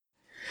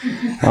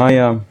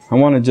I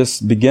want to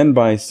just begin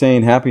by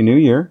saying Happy New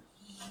Year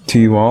to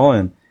you all,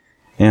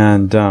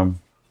 and I'm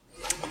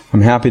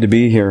happy to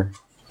be here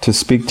to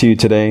speak to you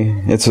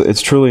today.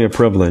 It's truly a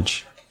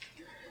privilege,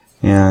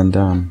 and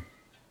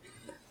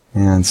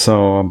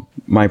so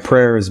my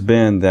prayer has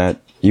been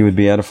that you would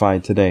be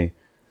edified today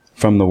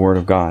from the Word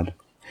of God.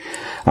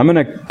 I'm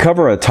going to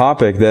cover a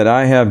topic that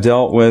I have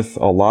dealt with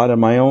a lot in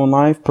my own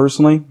life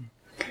personally,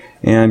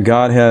 and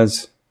God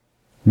has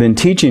been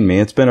teaching me.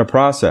 It's been a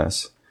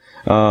process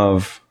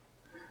of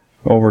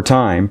over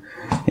time,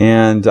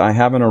 and I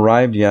haven't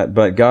arrived yet,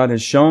 but God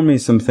has shown me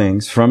some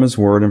things from His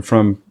Word and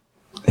from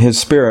His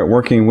Spirit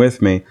working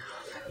with me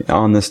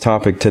on this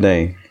topic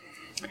today.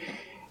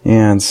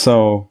 And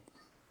so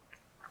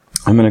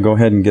I'm going to go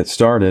ahead and get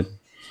started.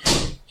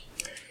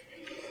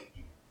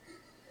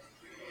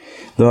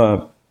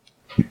 The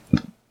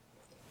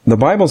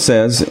Bible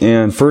says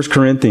in 1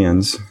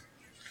 Corinthians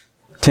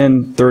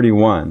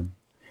 10:31,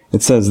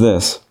 it says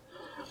this: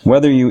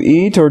 "Whether you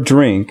eat or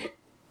drink,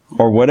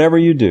 or whatever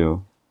you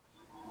do,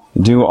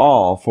 do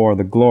all for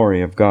the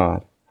glory of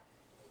God."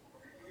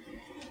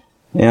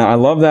 And I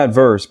love that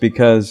verse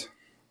because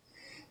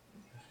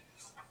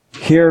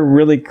here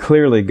really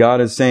clearly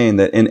God is saying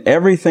that in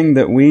everything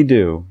that we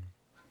do,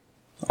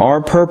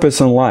 our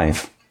purpose in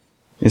life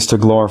is to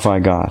glorify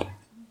God.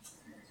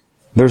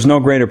 There's no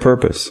greater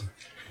purpose.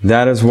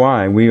 That is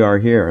why we are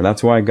here.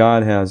 That's why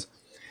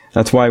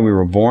that's why we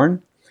were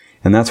born,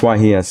 and that's why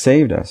He has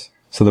saved us,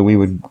 so that we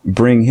would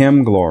bring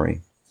Him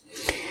glory.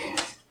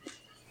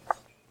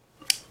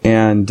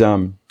 And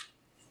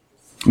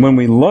when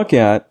we look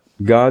at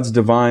God's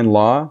divine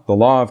law, the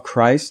law of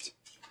Christ,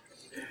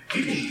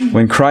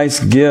 when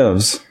Christ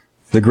gives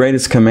the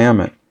greatest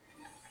commandment,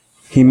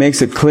 He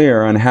makes it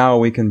clear on how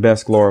we can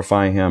best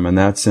glorify Him, and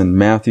that's in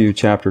Matthew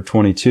chapter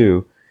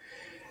 22.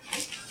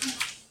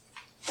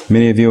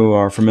 Many of you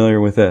are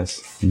familiar with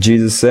this.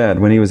 Jesus said,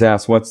 when He was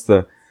asked, what's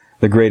the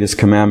greatest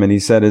commandment? He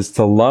said, is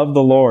to love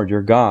the Lord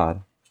your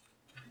God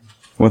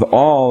with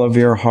all of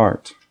your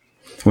heart,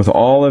 with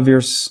all of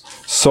your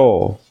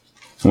soul,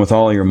 and with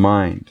all your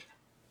mind.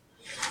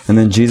 And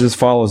then Jesus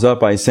follows up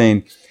by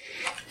saying,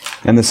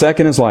 and the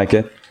second is like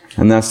it,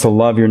 and that's to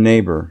love your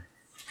neighbor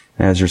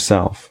as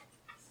yourself.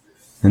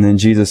 And then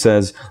Jesus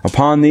says,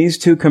 upon these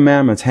two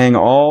commandments hang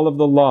all of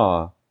the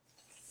law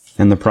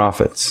and the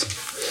prophets.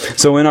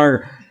 So in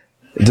our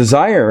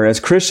desire as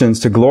Christians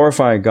to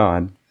glorify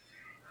God,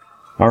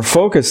 our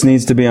focus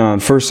needs to be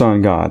first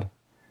on God.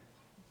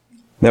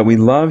 That we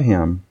love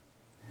Him,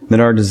 that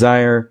our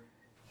desire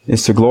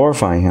is to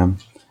glorify Him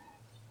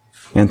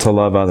and to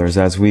love others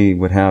as we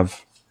would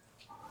have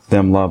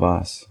them love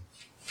us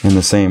in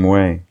the same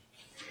way.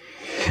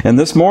 And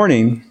this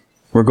morning,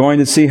 we're going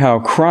to see how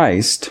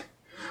Christ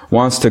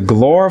wants to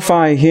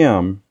glorify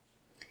Him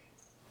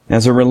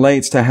as it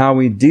relates to how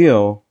we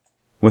deal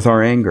with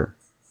our anger.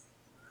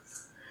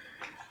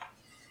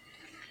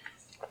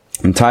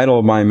 The title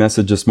of my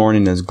message this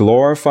morning is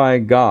Glorify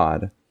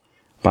God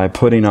by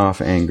Putting Off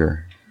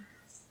Anger.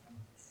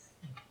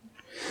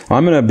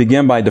 I'm going to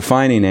begin by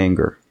defining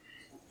anger.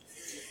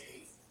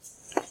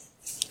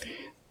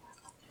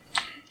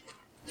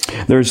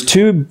 There's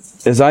two,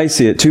 as I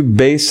see it, two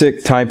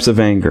basic types of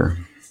anger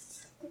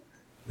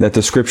that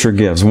the Scripture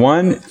gives.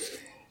 One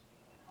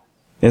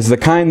is the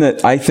kind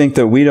that I think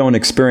that we don't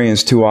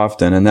experience too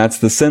often, and that's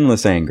the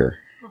sinless anger.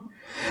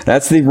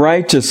 That's the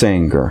righteous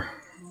anger.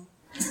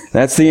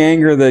 That's the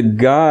anger that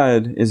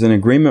God is in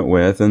agreement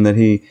with and that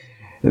He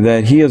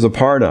is a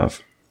part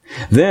of.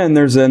 Then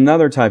there's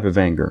another type of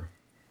anger,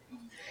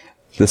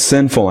 the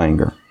sinful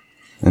anger.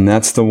 And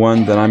that's the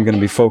one that I'm going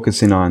to be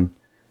focusing on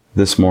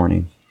this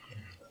morning.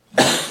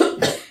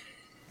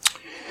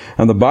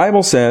 And the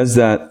Bible says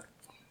that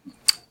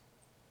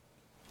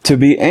to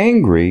be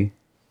angry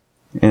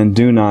and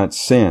do not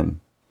sin.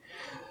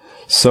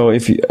 So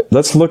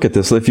let's look at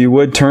this. If you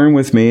would turn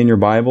with me in your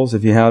Bibles,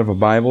 if you have a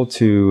Bible,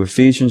 to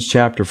Ephesians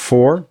chapter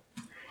 4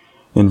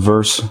 in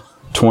verse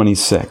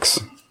 26.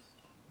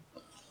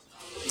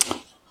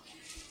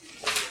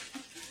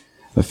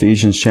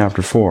 Ephesians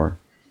chapter 4,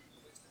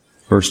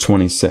 verse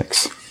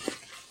 26.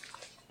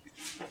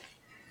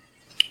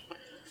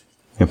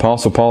 The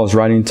Apostle Paul is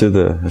writing to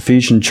the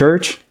Ephesian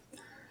church.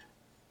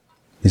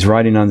 He's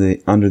writing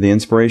under the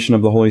inspiration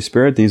of the Holy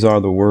Spirit. These are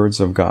the words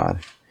of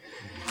God.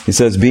 He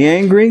says, be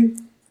angry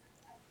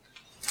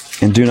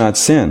and do not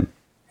sin.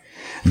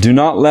 Do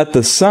not let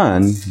the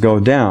sun go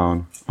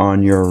down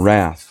on your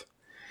wrath.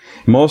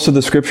 Most of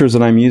the scriptures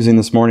that I'm using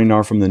this morning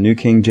are from the New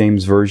King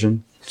James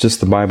Version. It's just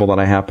the Bible that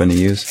I happen to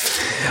use.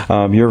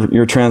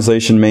 Your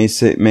translation may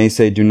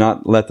say, do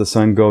not let the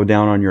sun go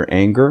down on your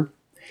anger.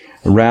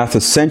 Wrath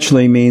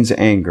essentially means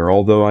anger,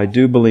 although I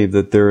do believe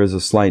that there is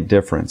a slight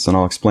difference, and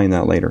I'll explain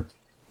that later.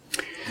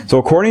 So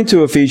according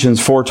to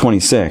Ephesians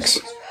 4:26,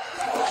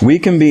 we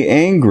can be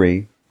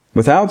angry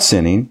without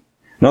sinning.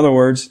 In other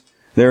words,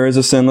 there is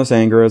a sinless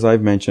anger, as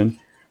I've mentioned.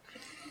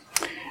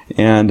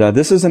 And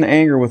this is an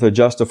anger with a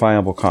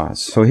justifiable cause.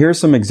 So here's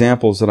some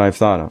examples that I've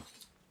thought of.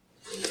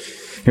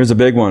 Here's a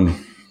big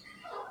one.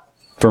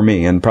 for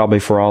me and probably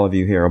for all of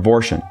you here,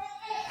 abortion.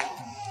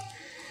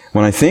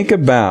 When I think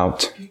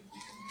about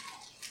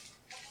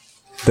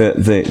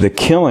the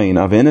killing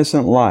of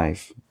innocent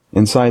life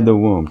inside the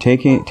womb,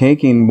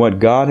 taking what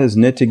God has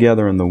knit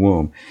together in the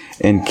womb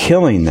and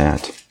killing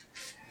that,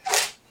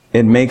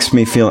 it makes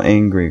me feel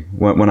angry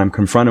when I'm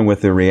confronted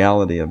with the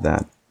reality of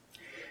that.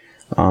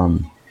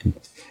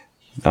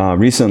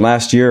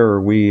 Last year,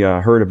 we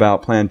heard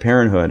about Planned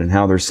Parenthood and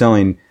how they're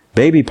selling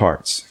baby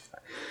parts.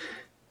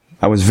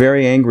 I was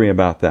very angry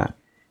about that.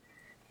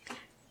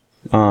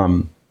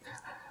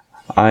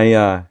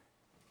 I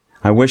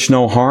wish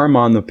no harm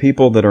on the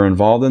people that are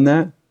involved in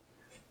that.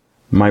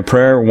 My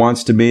prayer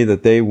wants to be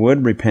that they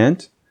would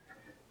repent.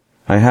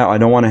 I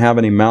don't want to have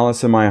any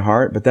malice in my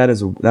heart, but that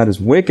is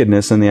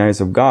wickedness in the eyes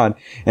of God.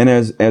 And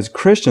as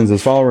Christians,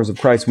 as followers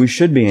of Christ, we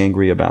should be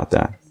angry about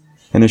that.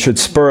 And it should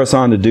spur us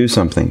on to do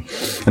something.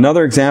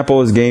 Another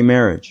example is gay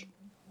marriage.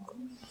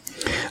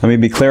 Let me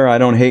be clear, I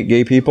don't hate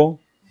gay people.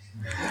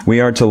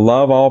 We are to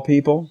love all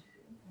people.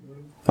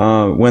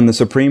 When the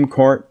Supreme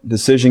Court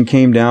decision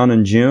came down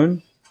in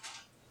June,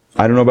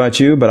 I don't know about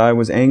you, but I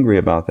was angry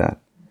about that.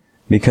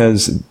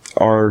 Because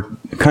our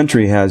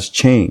country has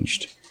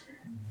changed.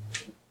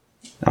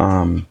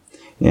 And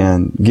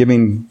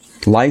giving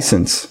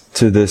license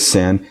to this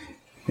sin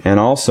and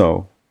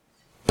also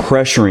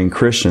pressuring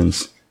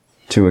Christians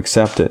to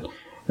accept it.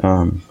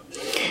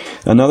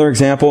 Another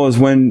example is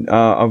when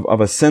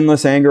of a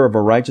sinless anger, of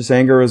a righteous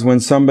anger, is when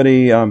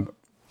somebody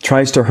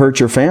tries to hurt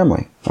your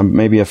family,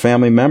 maybe a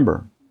family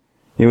member.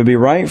 It would be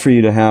right for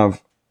you to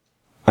have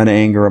an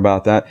anger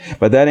about that,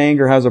 but that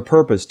anger has a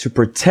purpose to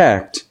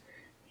protect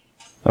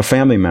a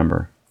family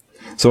member.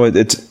 So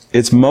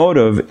its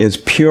motive is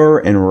pure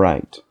and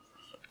right.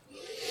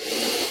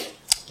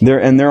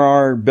 There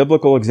are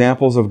biblical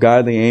examples of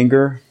godly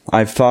anger.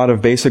 I've thought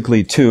of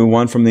basically two,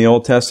 one from the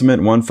Old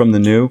Testament, one from the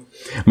New.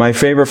 My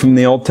favorite from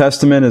the Old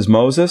Testament is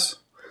Moses.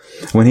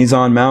 When he's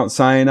on Mount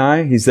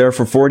Sinai, he's there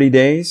for 40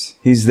 days.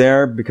 He's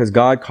there because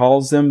God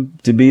calls them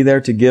to be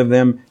there to give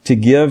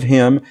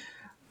him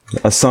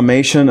a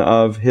summation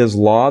of his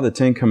law, the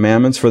 10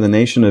 Commandments for the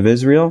nation of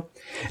Israel.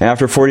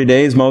 After 40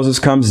 days, Moses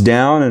comes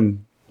down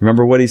and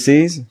remember what he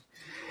sees?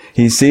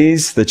 He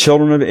sees the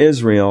children of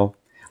Israel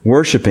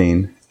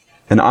worshiping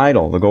an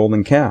idol, the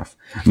golden calf.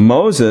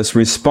 Moses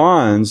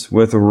responds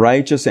with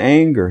righteous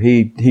anger.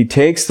 He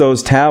takes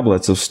those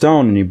tablets of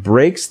stone and he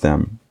breaks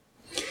them.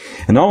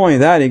 And not only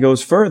that, he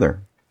goes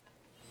further.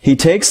 He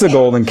takes the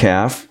golden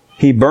calf,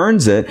 he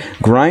burns it,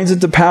 grinds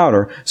it to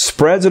powder,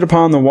 spreads it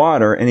upon the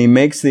water, and he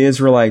makes the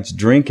Israelites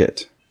drink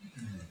it.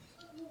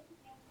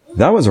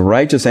 That was a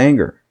righteous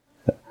anger.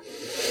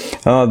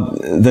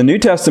 The New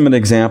Testament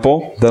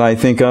example that I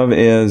think of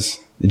is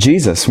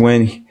Jesus.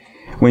 When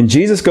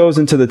Jesus goes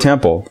into the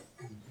temple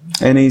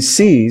and he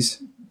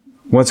sees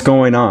what's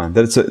going on,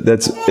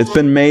 it's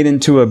been made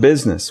into a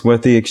business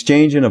with the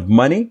exchanging of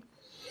money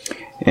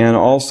and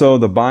also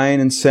the buying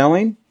and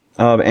selling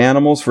of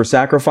animals for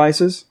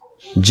sacrifices,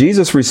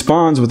 Jesus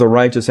responds with a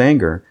righteous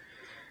anger.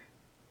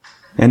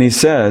 And he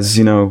says,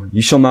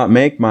 you shall not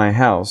make my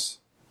house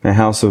my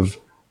house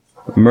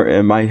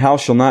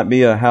shall not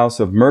be a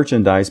house of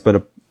merchandise,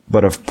 but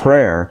of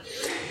prayer.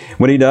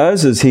 What he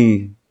does is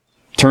he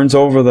turns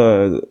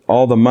over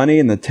all the money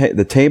and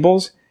the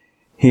tables.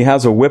 He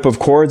has a whip of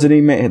cords that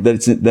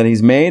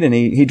he's made, and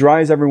he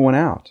dries everyone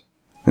out.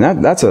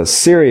 And that's a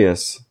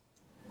serious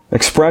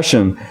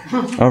expression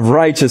of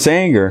righteous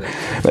anger,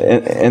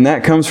 and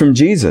that comes from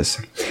Jesus.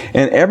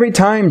 And every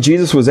time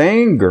Jesus was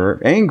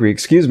angry,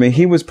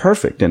 he was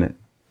perfect in it,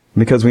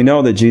 because we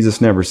know that Jesus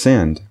never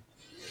sinned.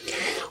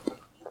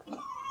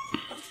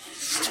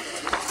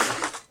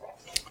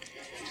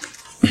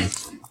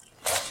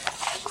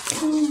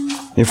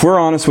 If we're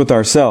honest with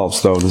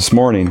ourselves, though, this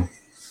morning,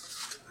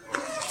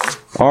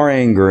 our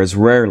anger is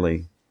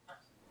rarely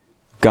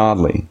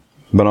godly,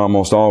 but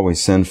almost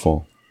always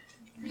sinful.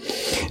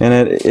 And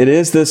it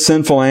is this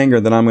sinful anger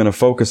that I'm going to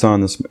focus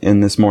on in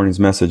this morning's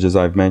message, as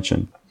I've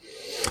mentioned.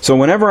 So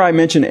whenever I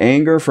mention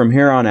anger from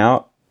here on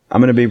out,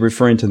 I'm going to be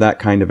referring to that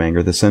kind of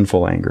anger, the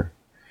sinful anger.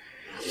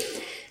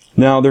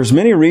 Now, there's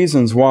many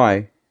reasons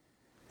why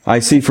I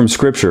see from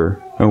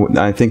Scripture,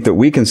 I think that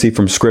we can see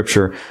from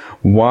Scripture,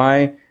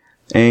 why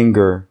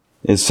anger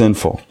is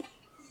sinful.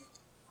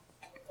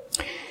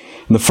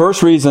 The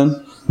first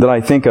reason that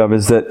I think of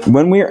is that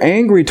when we are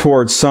angry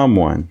towards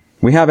someone,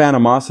 we have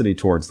animosity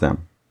towards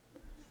them.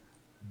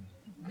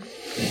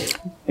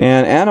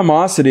 And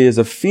animosity is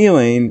a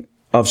feeling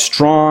of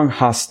strong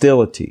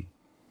hostility.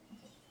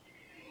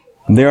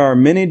 There are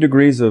many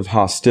degrees of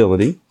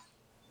hostility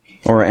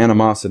or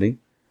animosity,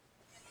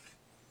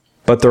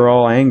 but they're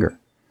all anger.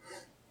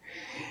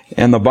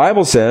 And the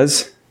Bible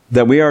says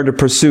that we are to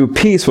pursue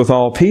peace with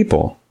all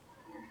people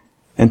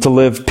and to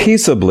live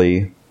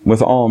peaceably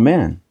with all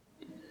men.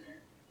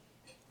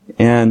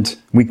 And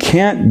we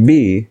can't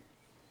be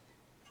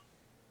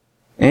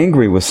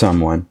angry with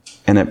someone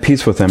and at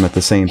peace with them at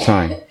the same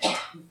time.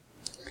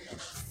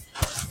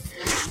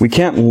 We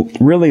can't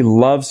really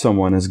love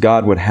someone as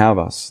God would have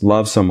us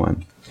love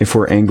someone if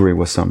we're angry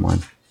with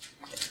someone.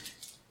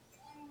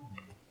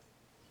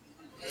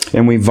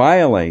 And we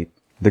violate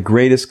the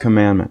greatest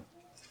commandment,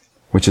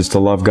 which is to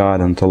love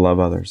God and to love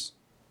others.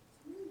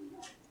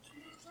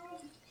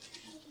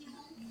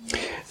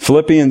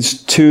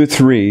 Philippians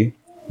 2:3.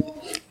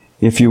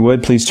 If you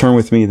would, please turn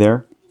with me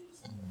there.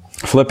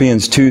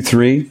 Philippians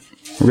 2:3.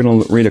 We're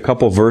going to read a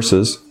couple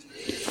verses.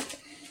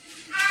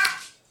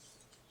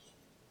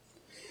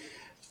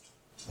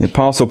 The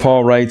Apostle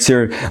Paul writes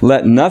here,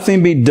 "Let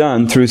nothing be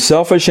done through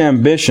selfish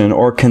ambition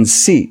or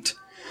conceit,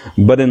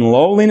 but in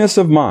lowliness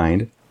of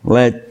mind,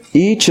 let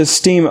each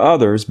esteem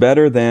others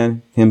better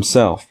than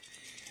himself.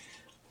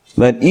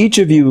 Let each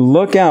of you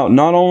look out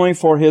not only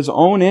for his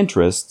own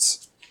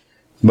interests,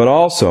 but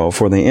also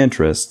for the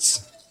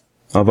interests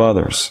of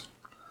others."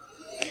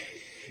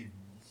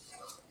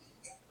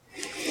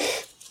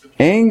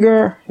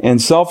 Anger and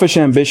selfish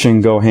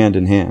ambition go hand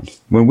in hand.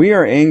 When we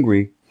are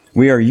angry,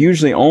 we are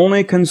usually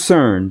only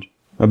concerned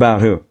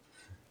about who?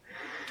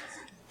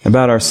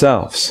 About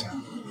ourselves,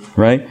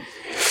 right?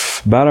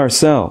 About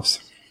ourselves.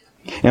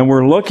 And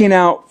we're looking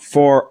out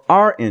for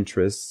our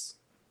interests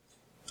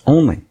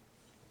only.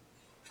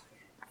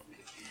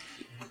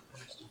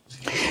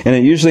 And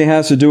it usually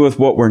has to do with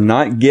what we're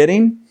not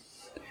getting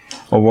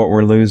or what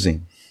we're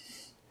losing.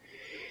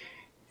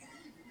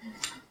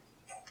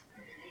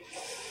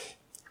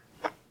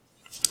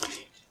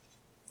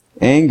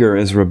 Anger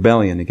is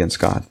rebellion against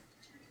God.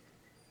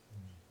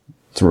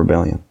 It's a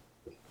rebellion.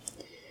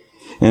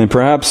 And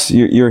perhaps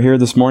you're here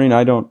this morning.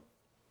 I don't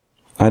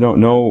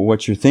know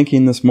what you're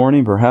thinking this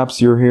morning.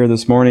 Perhaps you're here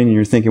this morning and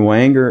you're thinking, well,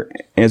 anger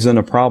isn't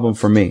a problem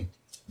for me.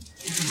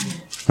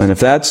 And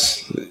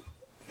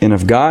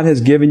if God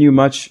has given you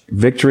much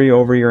victory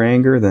over your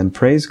anger, then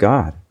praise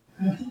God.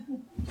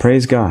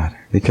 Praise God.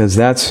 Because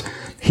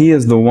He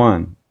is the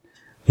one.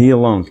 He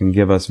alone can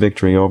give us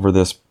victory over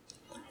this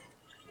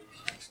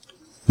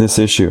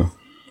issue.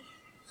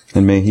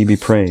 And may He be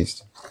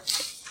praised.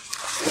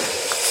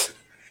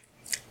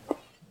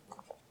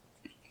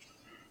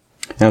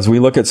 As we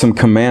look at some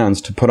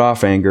commands to put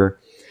off anger,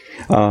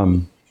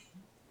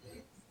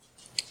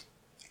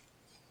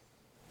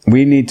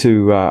 we need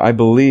to, I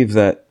believe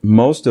that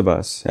most of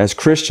us as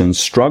Christians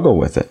struggle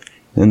with it.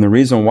 And the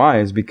reason why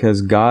is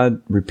because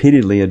God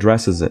repeatedly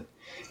addresses it.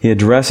 He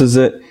addresses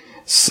it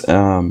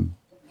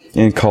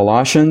in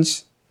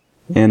Colossians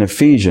and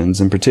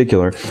Ephesians in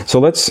particular.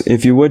 So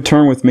if you would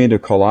turn with me to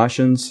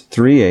Colossians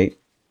 3:8,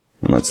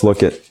 and let's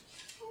look at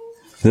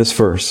this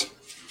verse.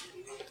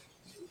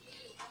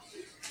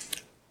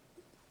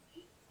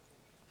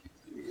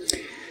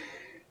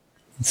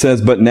 It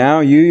says, "But now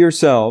you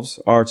yourselves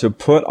are to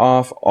put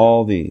off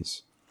all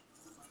these: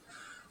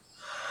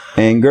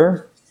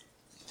 anger,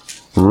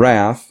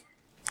 wrath,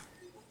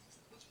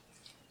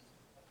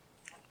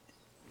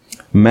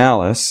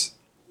 malice,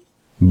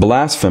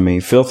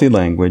 blasphemy, filthy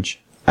language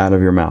out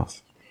of your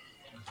mouth."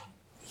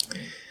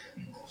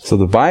 So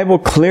the Bible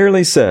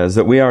clearly says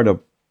that we are to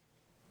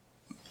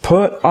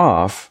put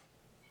off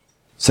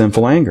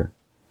sinful anger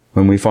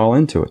when we fall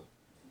into it.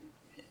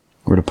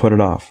 We're to put it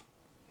off.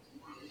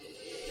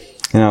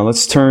 Now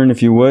let's turn,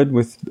 if you would,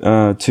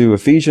 to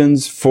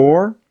Ephesians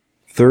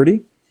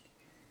 4:30.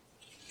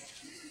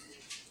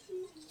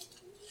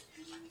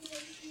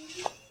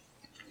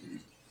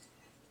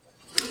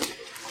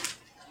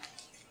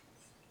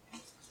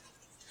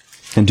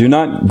 "And do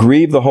not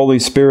grieve the Holy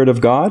Spirit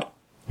of God,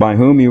 by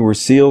whom you were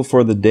sealed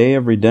for the day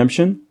of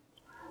redemption.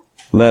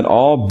 Let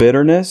all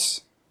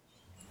bitterness,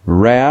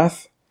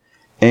 wrath,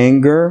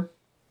 anger,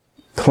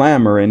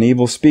 clamor, and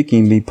evil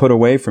speaking be put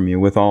away from you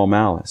with all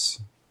malice."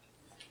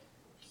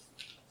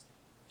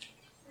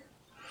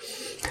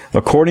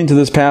 According to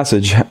this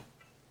passage,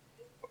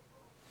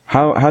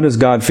 how does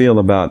God feel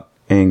about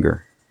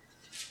anger?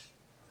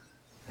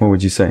 What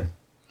would you say?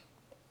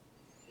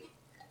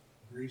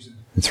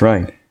 That's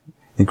right.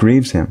 It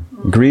grieves Him.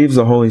 It grieves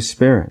the Holy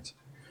Spirit.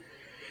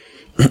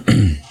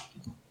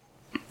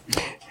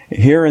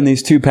 Here in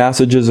these two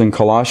passages in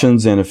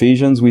Colossians and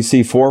Ephesians, we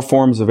see four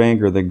forms of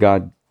anger that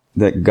God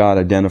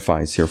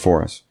identifies here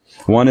for us.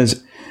 One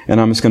is, and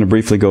I'm just going to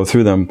briefly go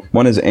through them.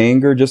 One is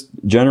anger. Just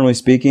generally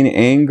speaking,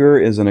 anger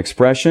is an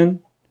expression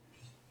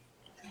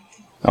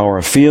or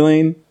a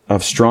feeling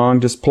of strong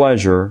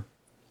displeasure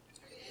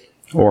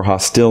or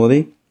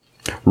hostility.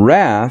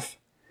 Wrath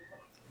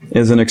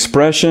is an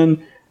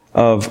expression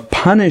of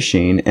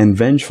punishing and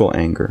vengeful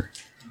anger.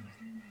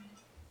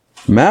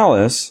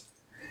 Malice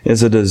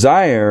is a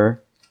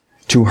desire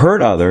to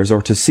hurt others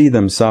or to see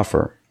them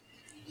suffer.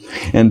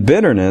 And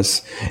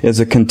bitterness is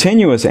a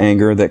continuous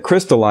anger that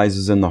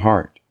crystallizes in the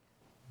heart.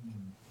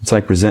 It's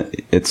like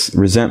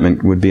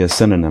resentment would be a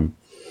synonym.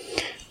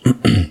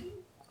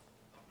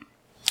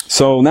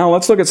 So now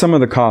let's look at some of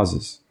the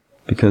causes,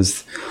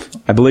 because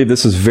I believe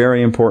this is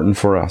very important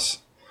for us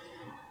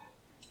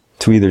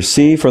to either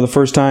see for the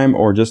first time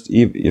or just,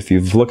 if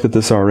you've looked at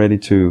this already,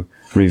 to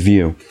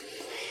review.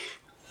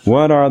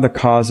 What are the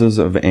causes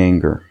of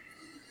anger?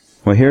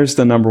 Well, here's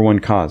the number one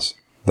cause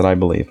that I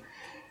believe.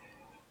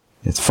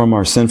 It's from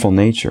our sinful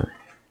nature.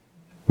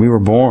 We were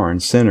born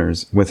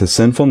sinners with a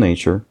sinful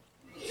nature,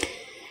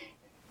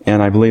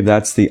 And I believe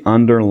that's the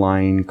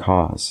underlying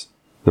cause,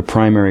 the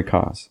primary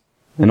cause.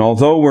 And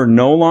although we're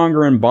no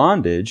longer in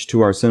bondage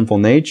to our sinful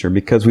nature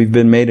because we've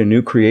been made a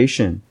new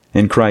creation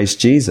in Christ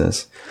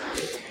Jesus,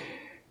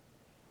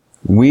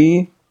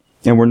 we're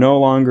no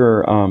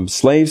longer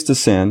slaves to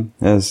sin,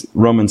 as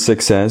Romans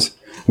 6 says.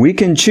 We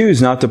can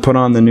choose not to put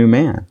on the new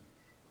man.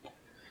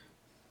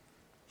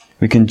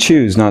 We can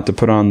choose not to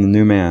put on the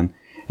new man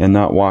and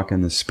not walk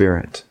in the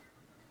Spirit.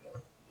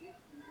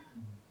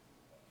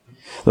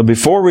 But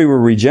before we were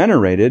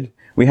regenerated,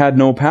 we had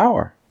no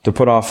power to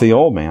put off the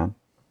old man.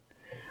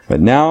 But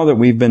now that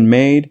we've been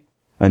made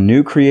a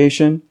new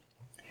creation,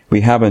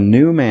 we have a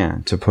new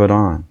man to put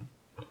on.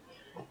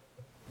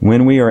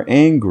 When we are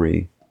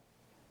angry,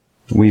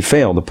 we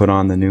fail to put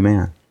on the new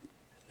man.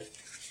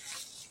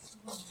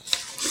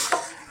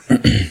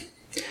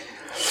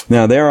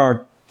 Now, there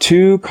are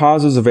two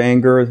causes of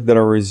anger that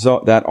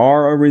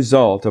are a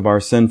result of our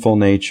sinful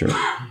nature.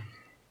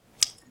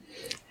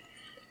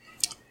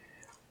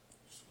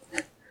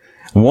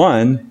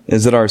 One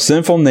is that our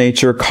sinful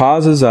nature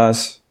causes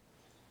us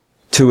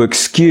to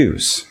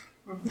excuse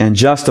and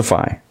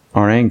justify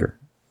our anger.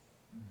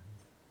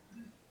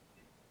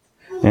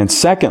 And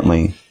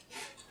secondly,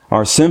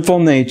 our sinful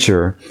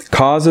nature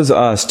causes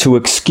us to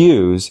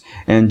excuse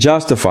and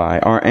justify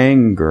our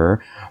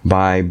anger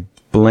by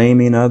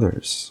blaming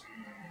others.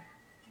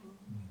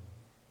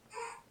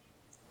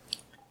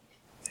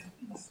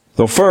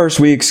 So first,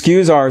 we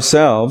excuse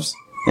ourselves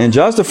and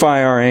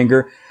justify our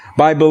anger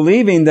by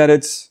believing that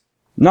it's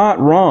not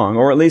wrong,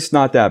 or at least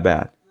not that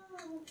bad.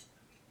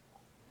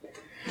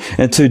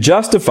 And to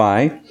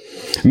justify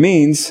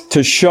means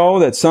to show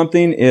that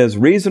something is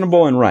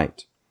reasonable and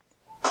right.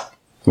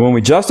 When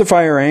we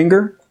justify our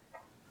anger,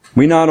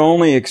 we not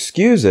only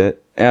excuse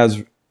it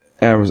as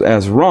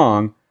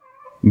wrong,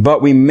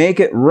 but we make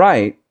it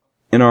right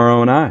in our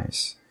own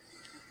eyes.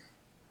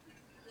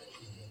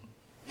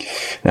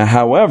 Now,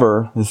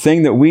 however, the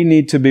thing that we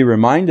need to be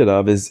reminded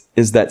of is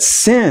that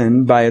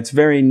sin, by its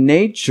very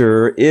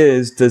nature,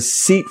 is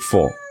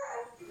deceitful.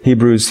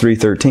 Hebrews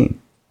 3:13.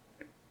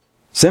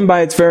 Sin,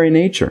 by its very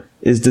nature,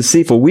 is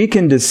deceitful. We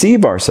can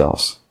deceive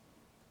ourselves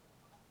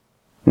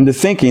into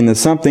thinking that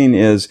something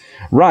is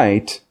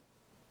right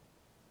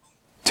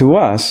to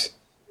us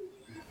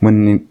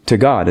when to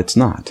God it's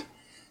not.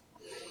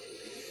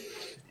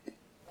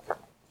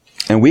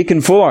 And we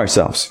can fool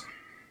ourselves.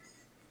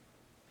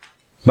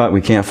 But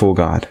we can't fool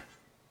God.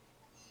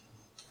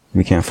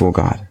 We can't fool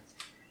God.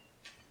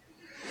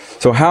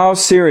 So how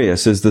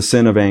serious is the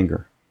sin of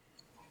anger?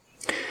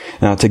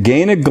 Now, to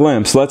gain a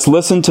glimpse, let's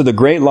listen to the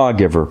great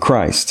lawgiver,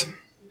 Christ,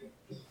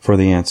 for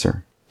the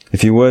answer.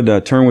 If you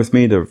would, turn with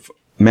me to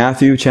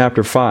Matthew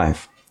chapter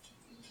 5,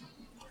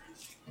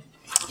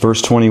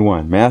 verse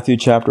 21. Matthew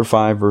chapter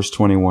 5, verse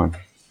 21.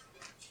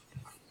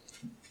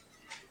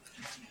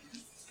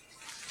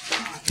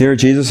 Here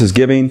Jesus is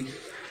giving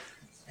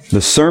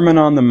the Sermon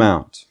on the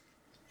Mount,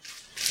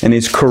 and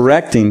He's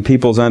correcting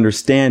people's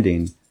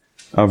understanding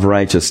of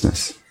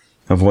righteousness,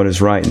 of what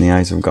is right in the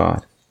eyes of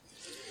God.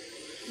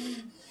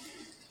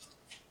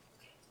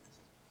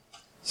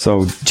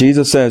 So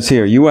Jesus says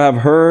here, "You have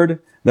heard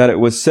that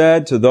it was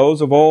said to those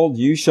of old,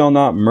 'You shall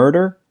not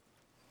murder,'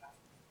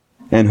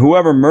 and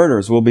whoever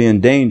murders will be in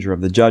danger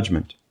of the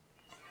judgment.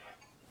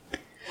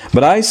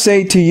 But I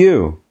say to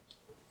you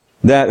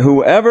that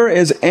whoever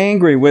is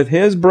angry with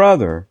his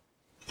brother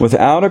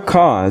without a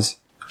cause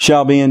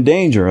shall be in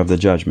danger of the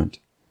judgment.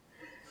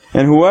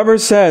 And whoever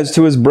says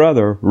to his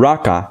brother,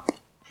 'Raca,'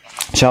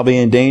 shall be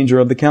in danger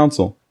of the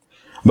council.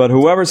 But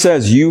whoever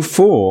says, 'You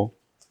fool,'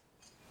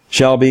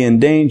 shall be in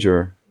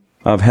danger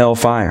of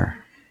hellfire."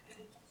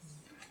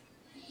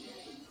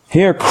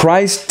 Here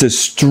Christ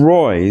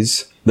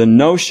destroys the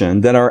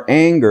notion that our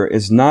anger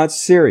is not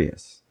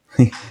serious.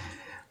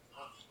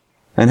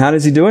 And how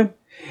does He do it?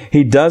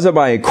 He does it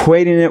by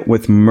equating it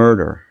with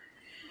murder.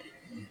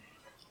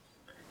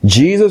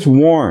 Jesus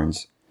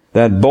warns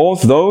that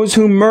both those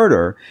who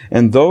murder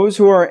and those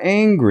who are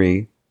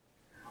angry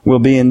will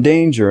be in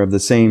danger of the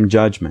same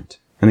judgment.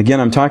 And again,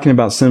 I'm talking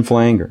about sinful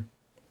anger.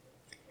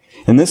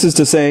 And this is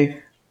to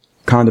say,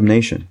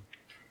 condemnation.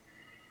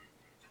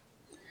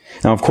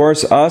 Now, of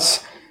course,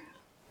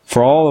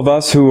 for all of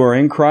us who are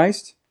in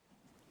Christ,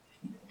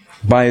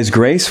 by His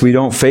grace, we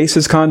don't face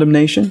His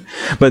condemnation.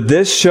 But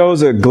this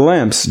shows a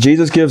glimpse.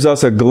 Jesus gives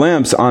us a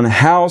glimpse on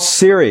how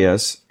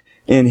serious,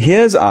 in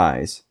His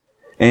eyes,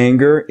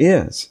 anger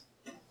is.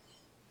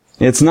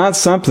 It's not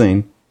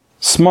something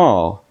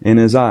small in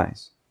His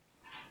eyes.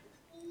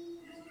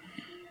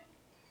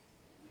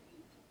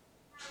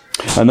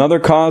 Another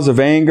cause of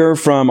anger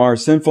from our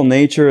sinful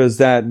nature is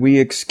that we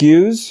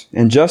excuse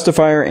and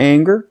justify our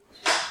anger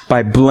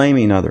by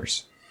blaming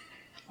others.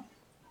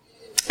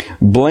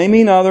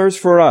 Blaming others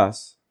for our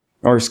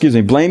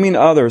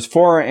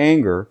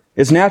anger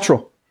is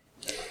natural.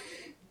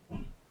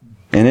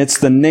 And it's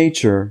the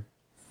nature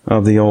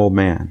of the old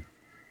man.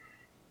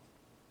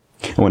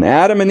 When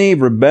Adam and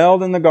Eve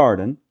rebelled in the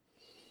garden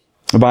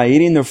by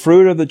eating the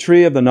fruit of the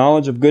tree of the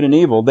knowledge of good and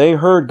evil, they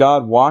heard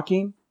God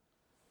walking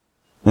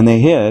and they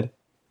hid.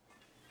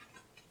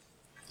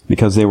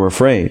 because they were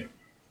afraid.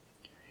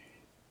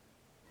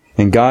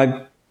 And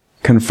God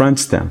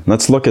confronts them.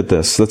 Let's look at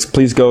this. Let's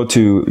please go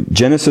to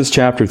Genesis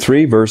chapter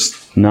 3,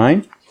 verse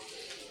 9.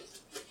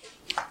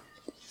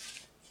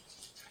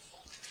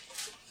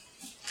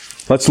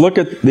 Let's look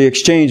at the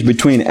exchange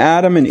between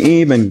Adam and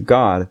Eve and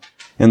God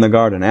in the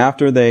garden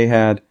after they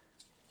had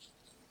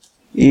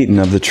eaten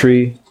of the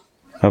tree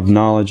of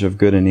knowledge of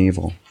good and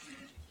evil.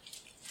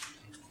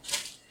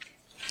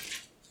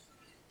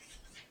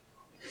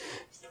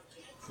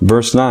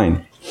 Verse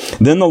 9.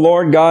 Then the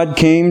Lord God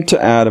came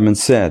to Adam and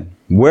said,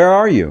 "Where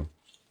are you?"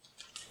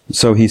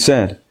 So he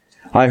said,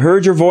 "I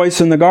heard your voice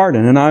in the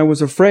garden, and I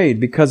was afraid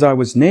because I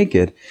was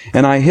naked,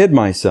 and I hid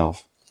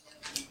myself."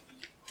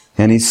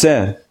 And he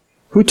said,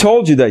 "Who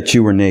told you that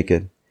you were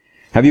naked?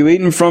 Have you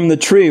eaten from the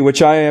tree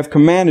which I have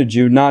commanded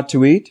you not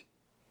to eat?"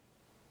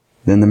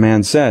 Then the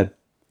man said,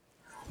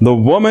 "The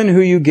woman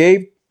who you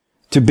gave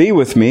to be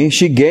with me,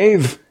 she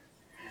gave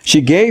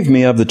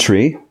me of the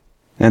tree,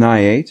 and I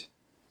ate."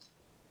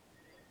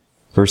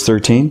 Verse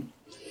 13.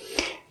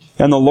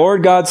 And the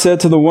Lord God said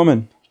to the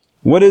woman,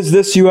 "What is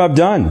this you have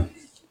done?"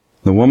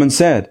 The woman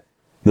said,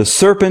 "The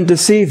serpent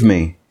deceived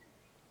me,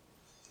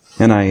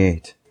 and I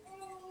ate."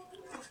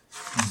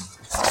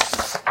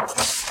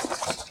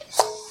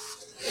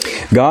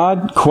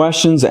 God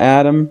questions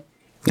Adam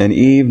and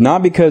Eve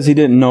not because He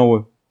didn't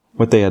know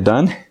what they had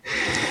done,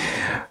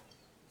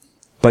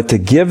 but to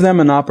give them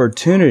an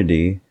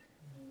opportunity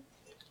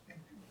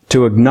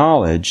to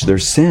acknowledge their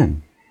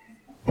sin.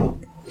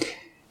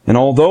 And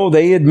although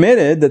they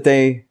admitted that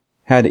they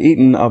had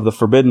eaten of the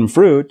forbidden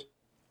fruit,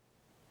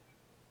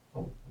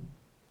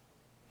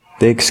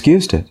 they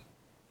excused it.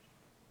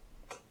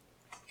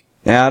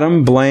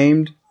 Adam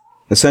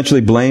essentially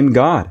blamed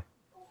God.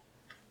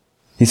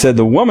 He said,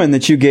 "The woman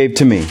that you gave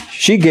to me,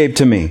 she gave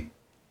to me,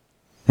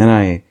 and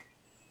I ate."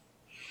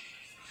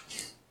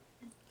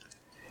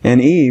 And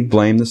Eve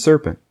blamed the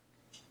serpent.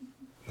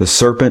 "The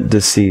serpent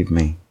deceived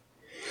me."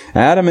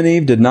 Adam and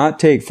Eve did not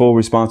take full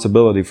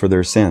responsibility for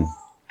their sin.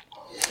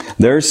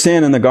 Their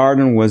sin in the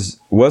garden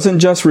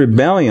wasn't just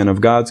rebellion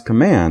of God's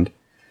command,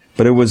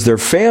 but it was their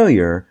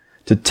failure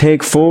to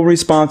take full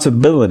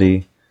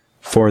responsibility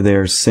for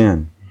their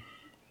sin.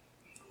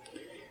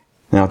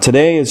 Now,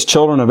 today, as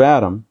children of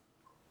Adam,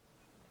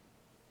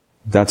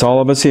 that's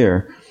all of us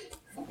here,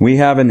 we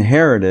have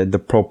inherited the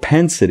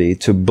propensity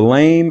to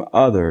blame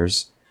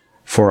others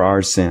for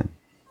our sin.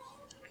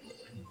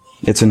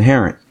 It's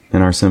inherent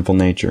in our sinful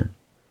nature.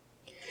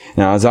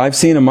 Now, as I've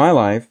seen in my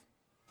life,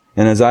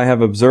 and as I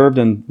have observed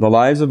in the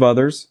lives of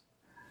others,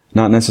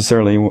 not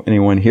necessarily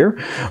anyone here,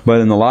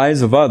 but in the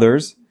lives of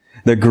others,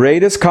 the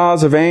greatest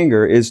cause of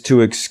anger is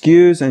to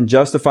excuse and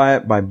justify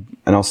it by,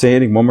 and I'll say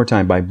it one more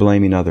time, by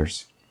blaming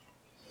others.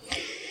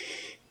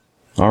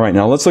 All right,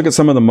 now let's look at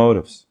some of the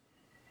motives.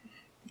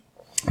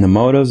 The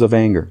motives of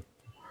anger.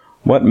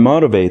 What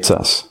motivates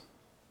us?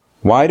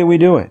 Why do we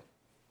do it?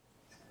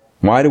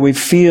 Why do we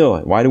feel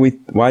it? Why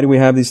do we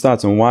have these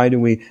thoughts? And why do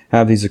we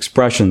have these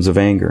expressions of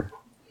anger?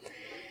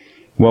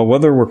 Well,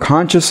 whether we're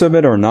conscious of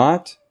it or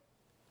not,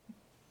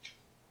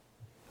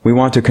 we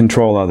want to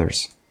control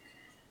others.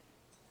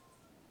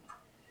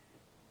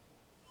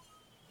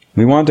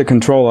 We want to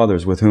control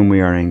others with whom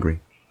we are angry.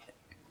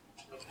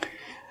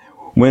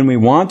 When we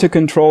want to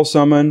control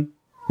someone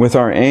with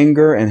our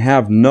anger and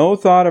have no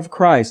thought of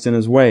Christ and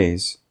His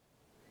ways,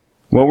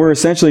 what we're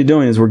essentially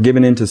doing is we're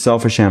giving in to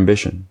selfish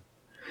ambition.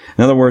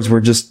 In other words,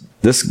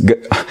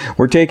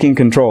 we're taking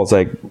control. It's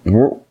like,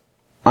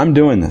 I'm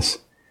doing this.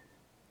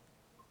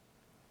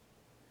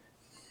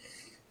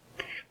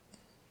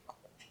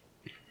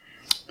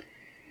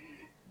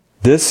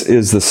 This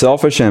is the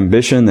selfish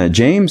ambition that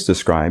James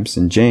describes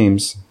in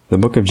James, the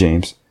book of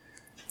James,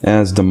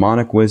 as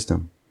demonic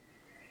wisdom.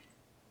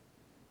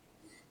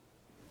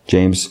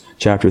 James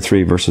chapter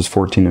 3, verses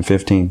 14 and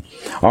 15.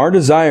 Our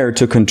desire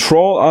to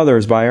control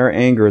others by our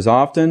anger is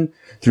often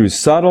through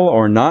subtle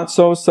or not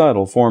so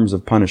subtle forms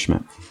of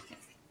punishment.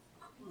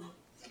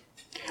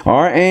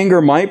 Our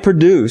anger might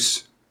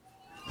produce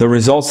the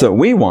results that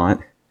we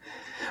want,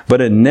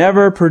 but it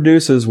never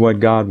produces what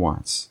God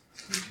wants.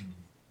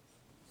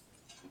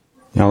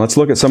 Now let's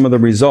look at some of the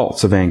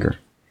results of anger.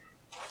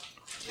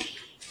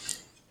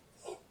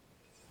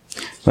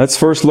 Let's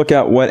first look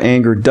at what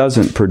anger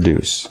doesn't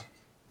produce.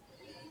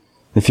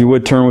 If you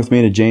would turn with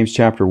me to James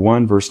chapter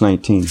 1, verse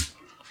 19.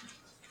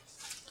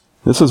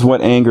 This is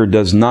what anger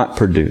does not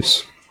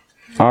produce.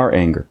 Our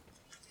anger.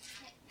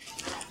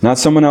 Not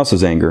someone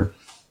else's anger.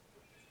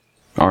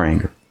 Our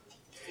anger.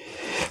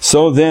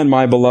 So then,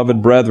 my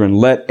beloved brethren,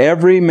 let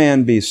every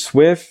man be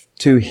swift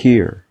to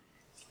hear,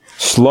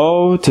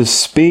 slow to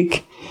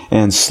speak,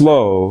 and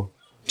slow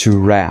to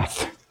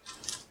wrath.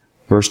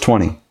 Verse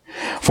 20.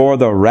 For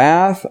the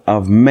wrath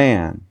of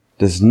man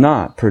does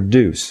not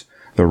produce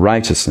the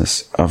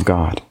righteousness of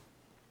God.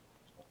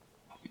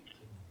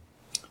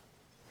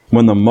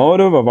 When the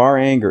motive of our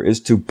anger is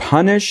to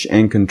punish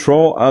and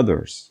control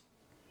others,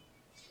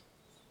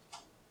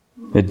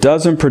 it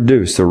doesn't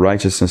produce the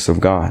righteousness of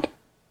God.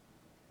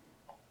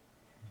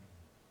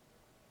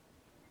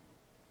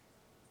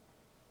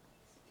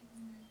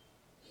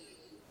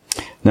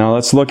 Now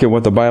let's look at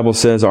what the Bible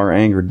says our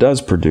anger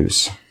does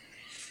produce.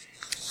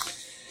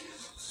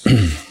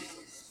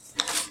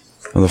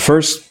 Well, the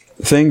first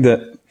thing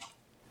that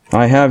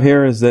I have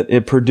here is that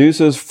it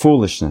produces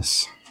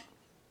foolishness.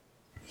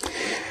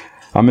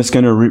 I'm just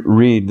going to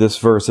read this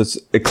verse. It's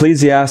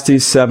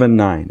Ecclesiastes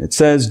 7:9. It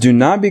says, "Do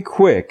not be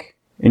quick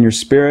in your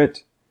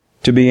spirit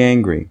to be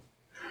angry,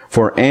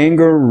 for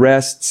anger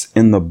rests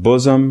in the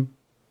bosom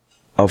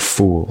of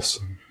fools."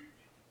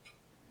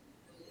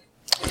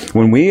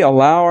 When we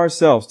allow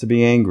ourselves to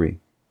be angry,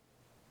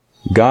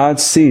 God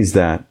sees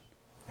that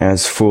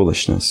as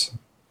foolishness.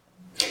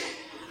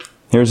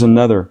 Here's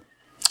another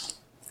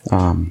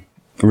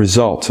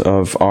result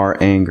of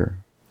our anger.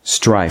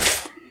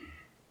 Strife.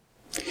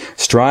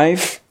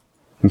 Strife,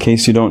 in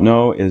case you don't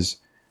know, is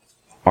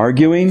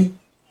arguing,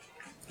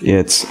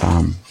 it's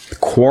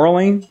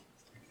quarreling,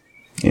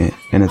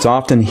 and it's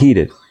often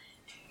heated,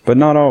 but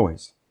not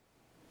always.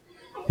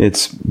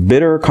 It's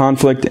bitter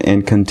conflict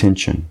and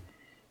contention.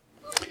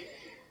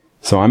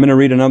 So I'm going to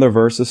read another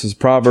verse. This is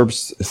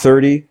Proverbs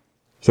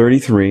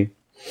 30:33.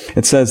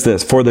 It says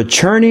this, "For the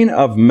churning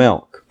of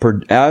milk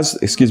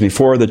produces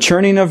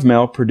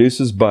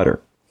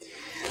butter,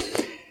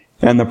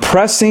 and the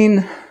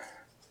pressing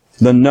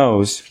the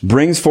nose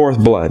brings forth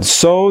blood.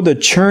 So the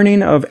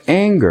churning of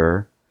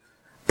anger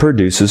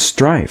produces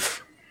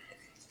strife.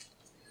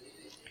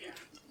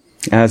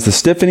 As the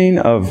stiffening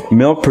of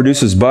milk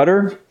produces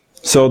butter,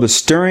 so the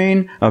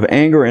stirring of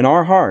anger in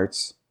our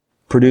hearts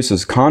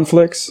produces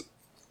conflicts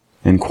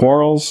and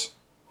quarrels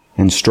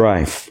and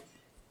strife."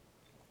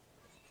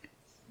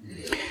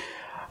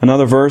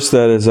 Another verse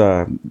that is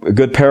a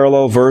good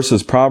parallel verse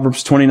is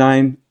Proverbs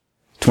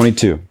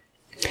 29:22.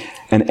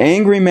 "An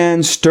angry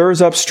man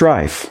stirs up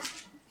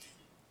strife,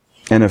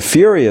 and a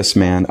furious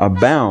man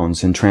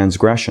abounds in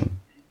transgression."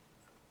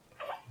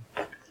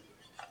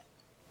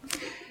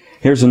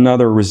 Here's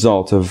another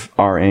result of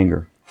our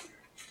anger.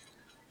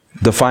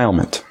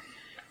 Defilement.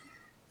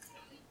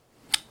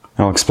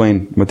 I'll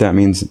explain what that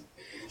means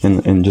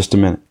in just a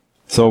minute.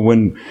 So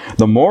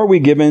the more we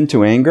give in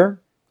to anger,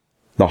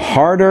 the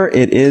harder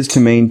it is to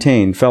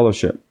maintain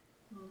fellowship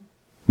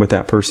with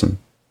that person.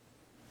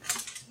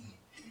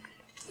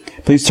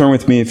 Please turn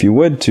with me, if you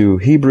would, to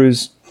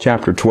Hebrews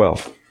chapter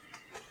 12,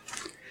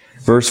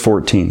 verse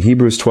 14.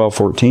 Hebrews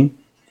 12:14.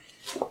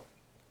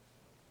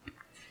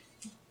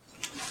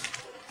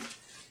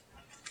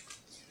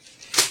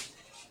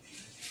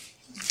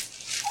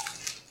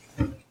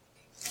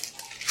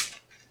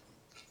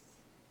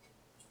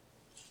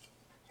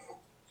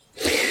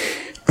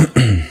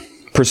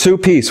 "Pursue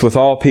peace with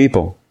all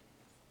people,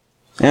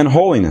 and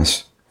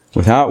holiness,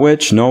 without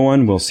which no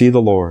one will see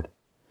the Lord.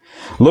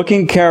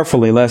 Looking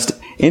carefully lest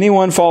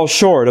anyone fall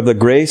short of the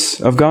grace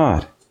of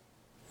God,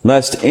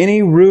 lest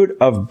any root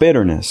of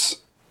bitterness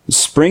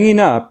springing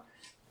up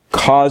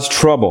cause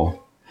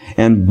trouble,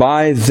 and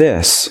by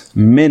this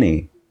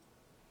many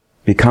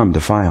become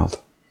defiled."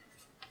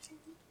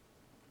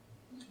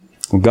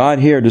 Well, God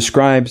here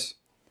describes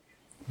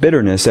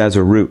bitterness as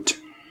a root.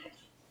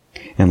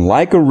 And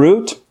like a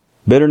root,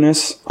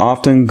 bitterness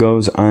often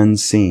goes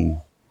unseen.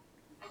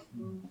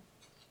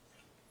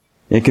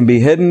 It can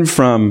be hidden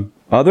from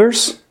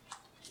others,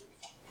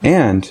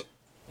 and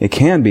it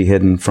can be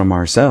hidden from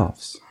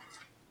ourselves.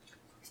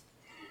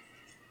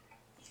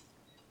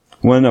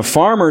 When a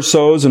farmer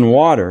sows and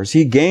waters,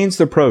 he gains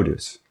the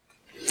produce.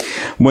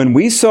 When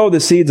we sow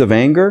the seeds of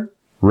anger,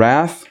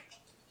 wrath,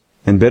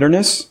 and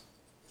bitterness,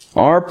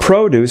 our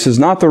produce is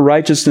not the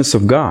righteousness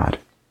of God,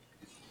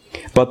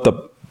 but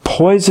the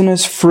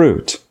poisonous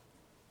fruit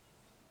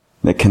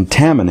that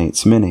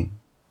contaminates many.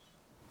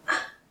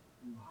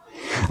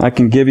 I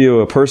can give you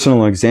a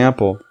personal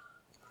example,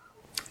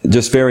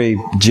 just very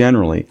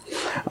generally.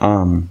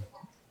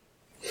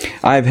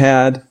 I've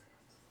had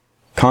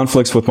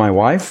conflicts with my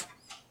wife.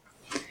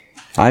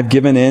 I've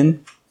given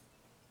in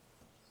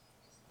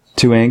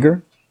to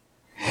anger.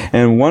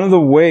 And one of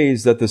the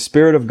ways that the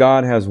Spirit of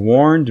God has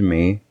warned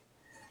me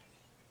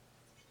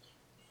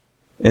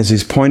is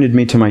He's pointed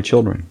me to my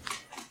children.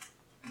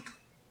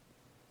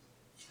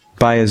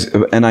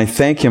 And I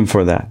thank Him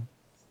for that.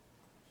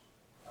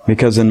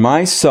 Because in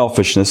my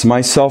selfishness,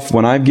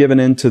 when I've given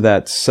into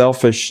that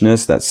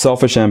selfishness, that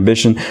selfish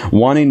ambition,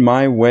 wanting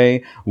my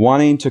way,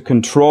 wanting to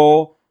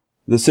control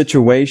the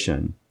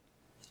situation,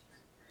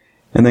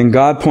 and then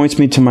God points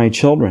me to my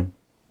children.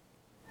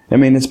 I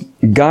mean,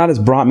 God has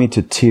brought me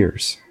to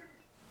tears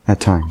at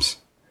times,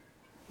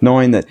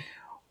 knowing that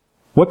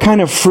what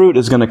kind of fruit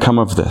is going to come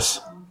of this?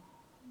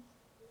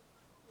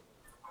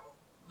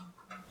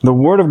 The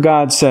Word of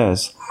God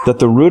says that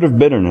the root of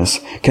bitterness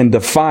can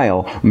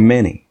defile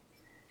many.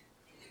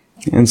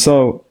 And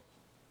so,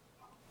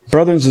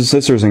 brothers and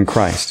sisters in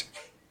Christ,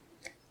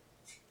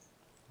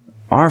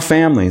 our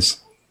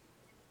families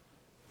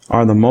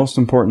are the most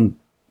important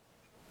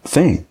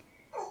thing.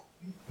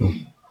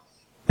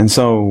 And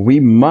so we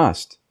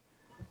must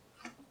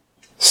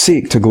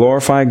seek to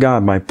glorify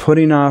God by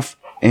putting off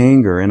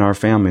anger in our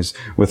families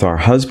with our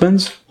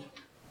husbands,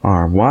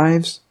 our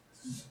wives,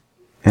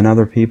 and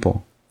other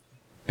people.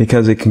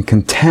 because it can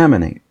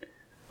contaminate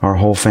our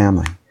whole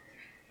family.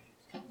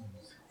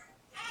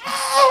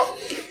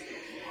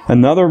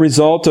 Another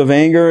result of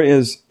anger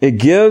is it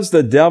gives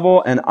the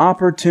devil an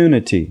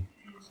opportunity.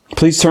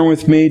 Please turn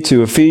with me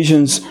to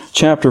Ephesians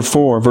chapter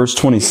 4, verse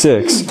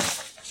 26.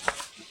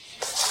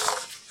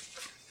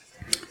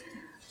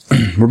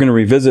 We're going to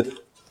revisit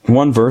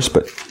one verse,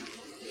 but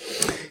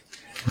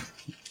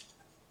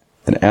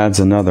it adds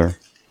another.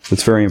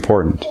 It's very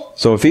important.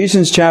 So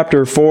Ephesians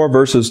chapter 4,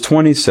 verses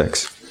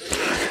 26.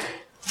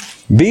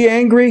 Be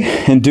angry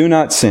and do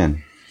not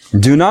sin.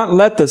 Do not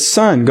let the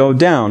sun go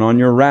down on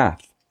your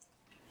wrath.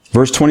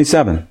 Verse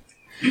 27.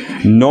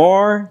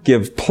 Nor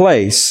give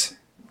place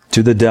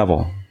to the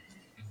devil.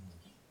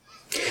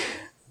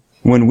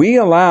 When we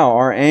allow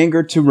our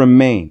anger to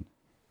remain,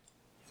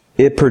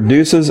 it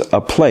produces a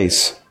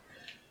place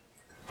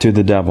to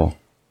the devil.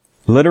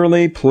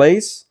 Literally,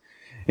 place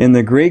in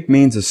the Greek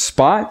means a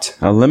spot,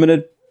 a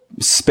limited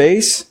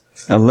space,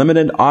 a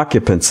limited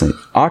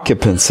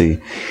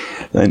occupancy.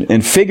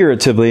 And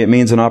figuratively, it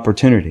means an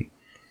opportunity.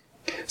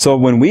 So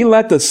when we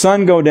let the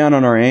sun go down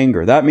on our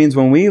anger, that means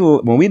when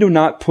we do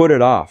not put it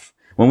off,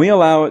 when we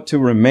allow it to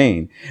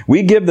remain,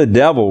 we give the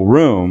devil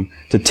room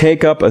to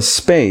take up a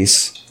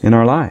space in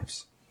our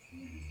lives.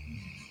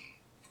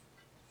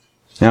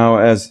 Now,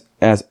 as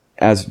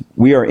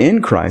we are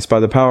in Christ by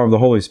the power of the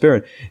Holy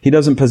Spirit, He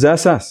doesn't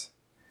possess us,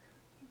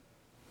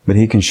 but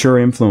He can sure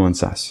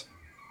influence us.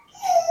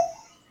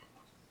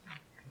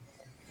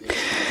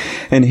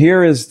 And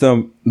here is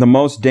the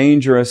most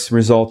dangerous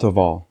result of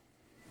all,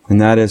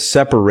 and that is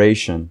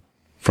separation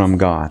from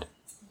God.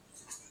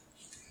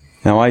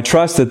 Now, I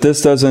trust that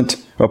this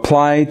doesn't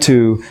apply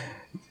to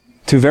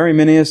very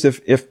many of us,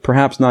 if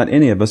perhaps not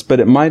any of us,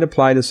 but it might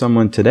apply to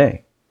someone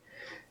today.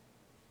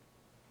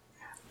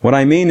 What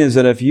I mean is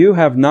that if you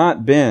have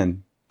not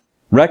been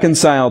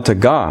reconciled to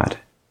God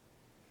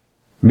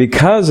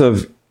because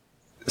of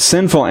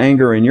sinful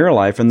anger in your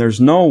life, and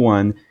there's no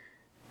one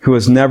who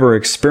has never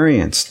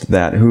experienced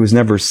that, who has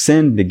never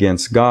sinned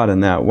against God in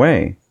that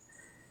way,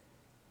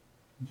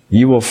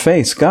 you will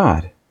face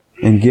God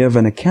and give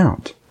an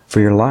account for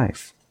your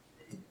life.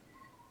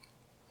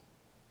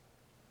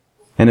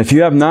 And if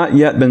you have not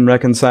yet been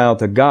reconciled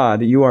to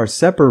God, you are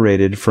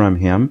separated from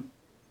Him.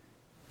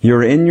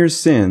 You're in your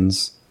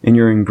sins, and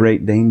you're in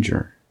great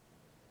danger.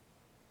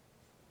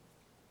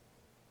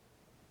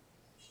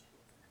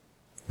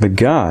 But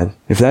God,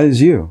 if that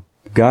is you,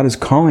 God is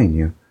calling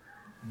you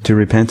to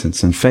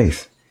repentance and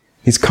faith.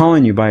 He's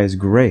calling you by His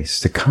grace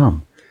to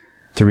come,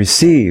 to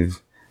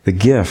receive the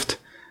gift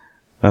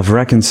of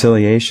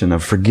reconciliation,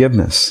 of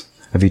forgiveness,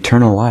 of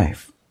eternal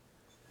life,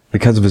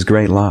 because of His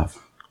great love.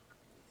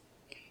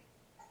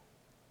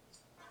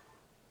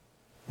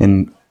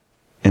 And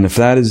if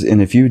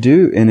you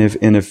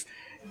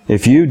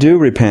do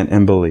repent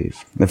and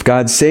believe, if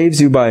God saves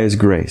you by His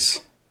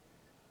grace,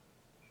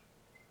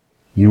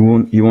 you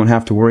won't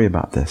have to worry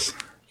about this.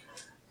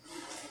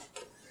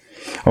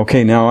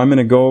 Okay, now I'm going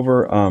to go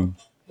over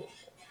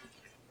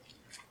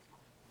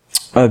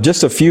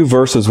just a few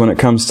verses when it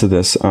comes to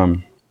this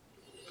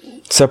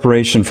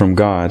separation from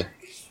God.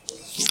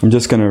 I'm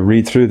just going to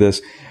read through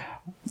this.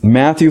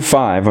 Matthew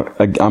 5,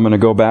 I'm going to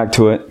go back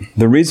to it.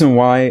 The reason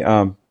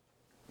why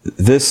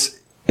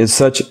this is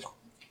such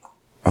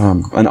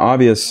an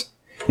obvious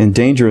and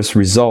dangerous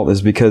result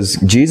is because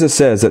Jesus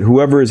says that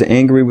whoever is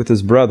angry with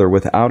his brother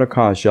without a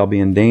cause shall be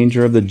in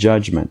danger of the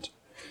judgment.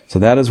 So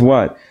that is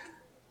what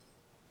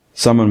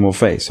someone will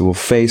face. Who will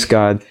face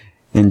God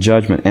in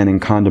judgment and in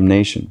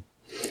condemnation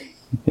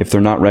if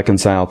they're not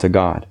reconciled to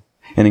God.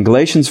 And in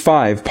Galatians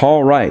 5,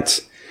 Paul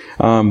writes,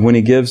 when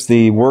he gives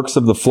the works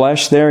of the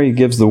flesh there, he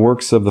gives the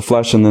works of the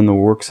flesh and then the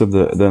works of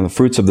the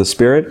fruits of the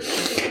Spirit.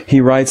 He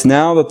writes,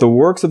 now that the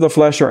works of the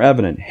flesh are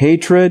evident: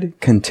 hatred,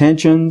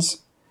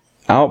 contentions,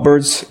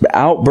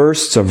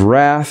 outbursts of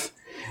wrath,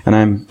 and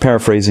I'm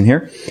paraphrasing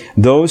here.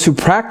 Those who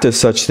practice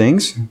such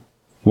things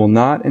will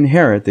not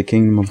inherit the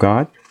kingdom of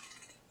God.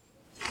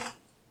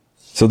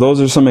 So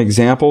those are some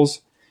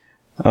examples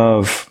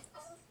of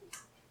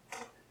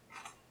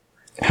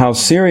how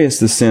serious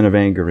the sin of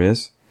anger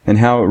is, and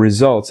how it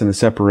results in a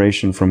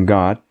separation from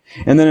God.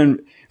 And then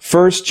in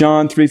 1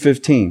 John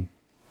 3:15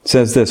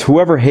 says this: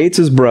 whoever hates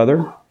his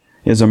brother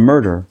is a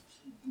murderer,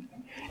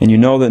 and you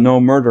know that no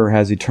murderer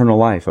has eternal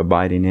life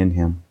abiding in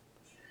him.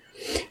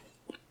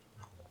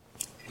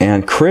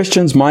 And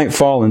Christians might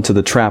fall into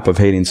the trap of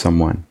hating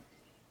someone.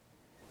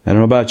 I don't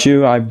know about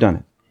you, I've done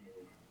it.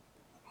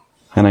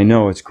 And I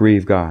know it's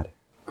grieved God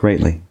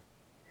greatly.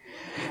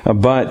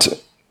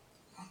 But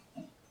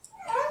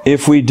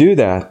if we do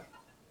that,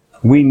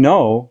 we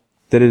know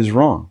that it is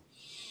wrong.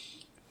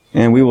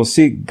 And we will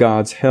seek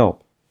God's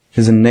help,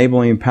 His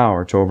enabling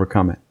power to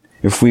overcome it.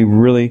 If we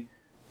really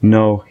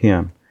know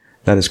Him,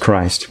 that is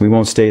Christ, we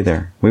won't stay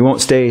there. We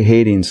won't stay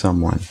hating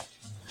someone.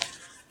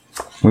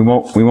 We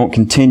won't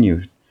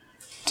continue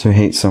to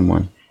hate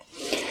someone.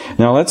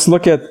 Now let's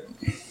look at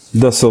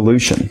the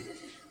solution.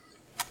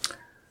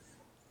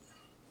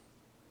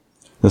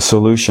 The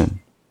solution.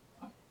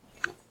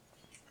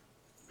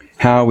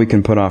 How we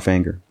can put off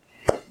anger.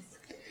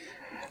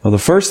 Well, the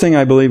first thing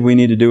I believe we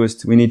need to do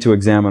is we need to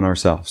examine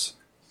ourselves.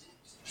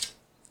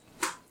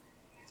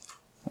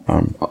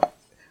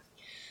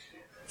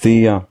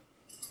 The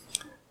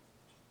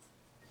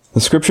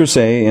scriptures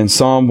say in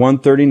Psalm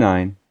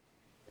 139,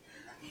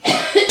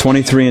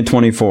 23 and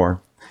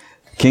 24,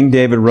 King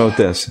David wrote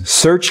this,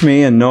 "Search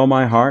me and know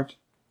my heart.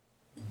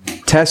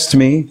 Test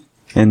me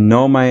and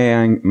know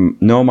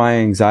my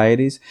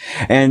anxieties,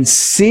 and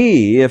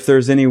see if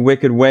there's any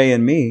wicked way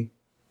in me,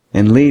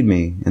 and lead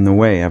me in the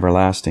way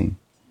everlasting."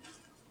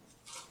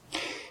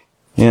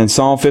 In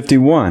Psalm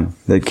 51,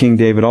 that King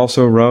David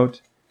also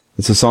wrote,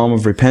 it's a psalm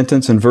of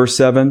repentance. In verse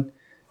 7,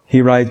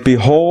 he writes,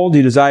 "Behold,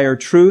 you desire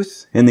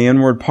truth in the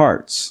inward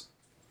parts,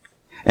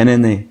 and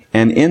in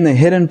the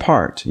hidden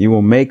part you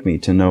will make me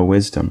to know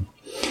wisdom."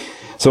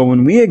 So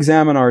when we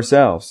examine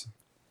ourselves,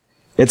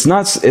 it's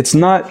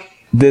not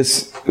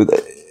this,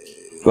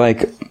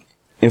 like,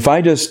 if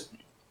I just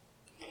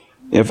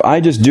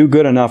do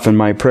good enough in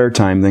my prayer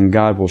time, then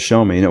God will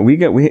show me.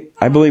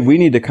 I believe we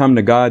need to come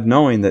to God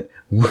knowing that,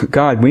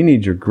 God, I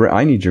need your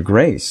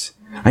grace.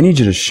 I need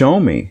you to show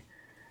me.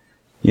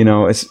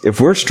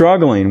 If we're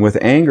struggling with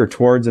anger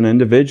towards an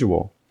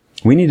individual,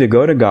 we need to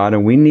go to God,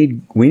 and we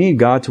need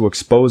God to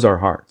expose our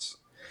hearts.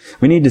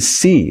 We need to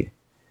see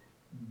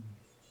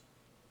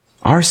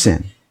our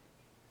sin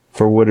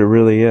for what it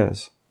really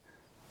is,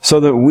 so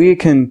that we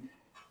can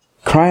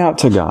cry out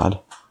to God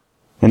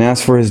and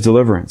ask for His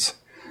deliverance,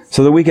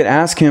 so that we could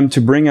ask Him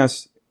to bring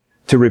us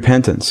to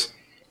repentance.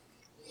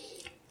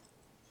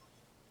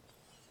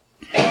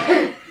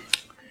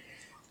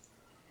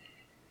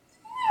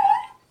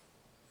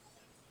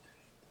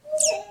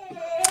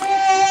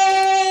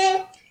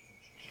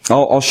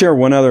 I'll share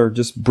one other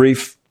just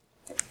brief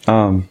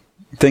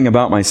thing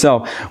about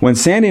myself. When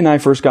Sandy and I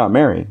first got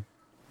married,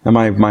 and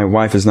my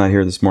wife is not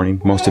here this morning,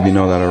 most of you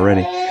know that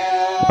already,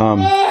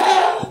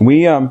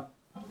 we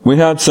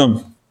had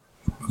some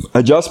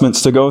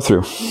adjustments to go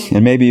through,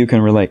 and maybe you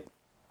can relate.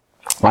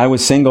 I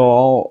was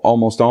single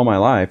almost all my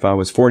life. I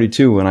was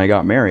 42 when I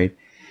got married,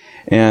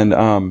 and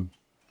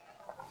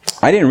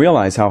I didn't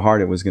realize how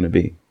hard it was going to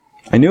be.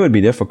 I knew it would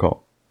be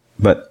difficult,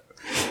 but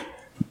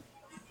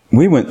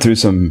we went through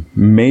some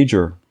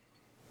major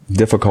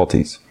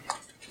difficulties,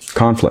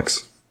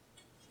 conflicts,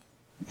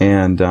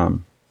 and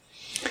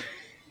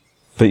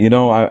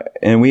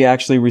we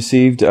actually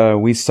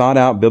we sought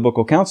out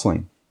biblical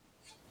counseling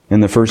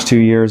in the first 2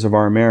 years of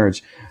our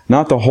marriage.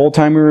 Not the whole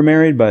time we were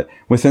married, but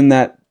within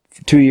that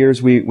 2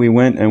 years, we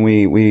went and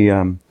we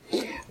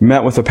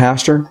met with a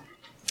pastor,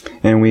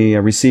 and we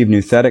received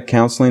nouthetic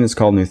counseling. It's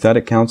called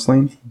nouthetic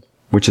counseling,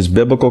 which is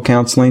biblical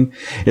counseling.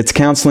 It's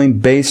counseling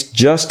based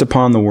just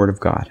upon the Word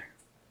of God.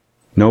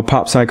 No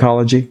pop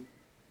psychology,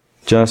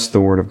 just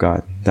the Word of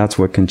God. That's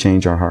what can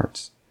change our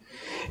hearts.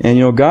 And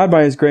God,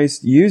 by His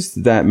grace,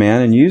 used that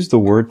man and used the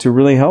Word to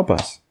really help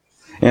us.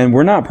 And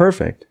we're not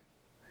perfect,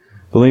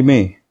 believe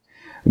me,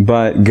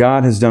 but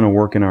God has done a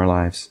work in our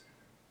lives.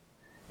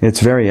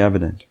 It's very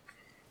evident,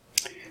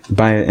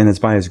 and it's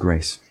by His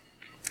grace.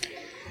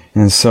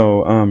 And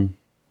so,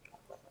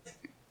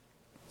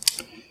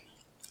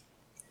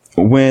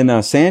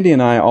 when Sandy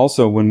and I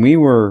also, when we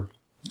were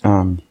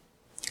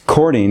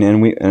courting,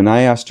 and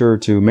I asked her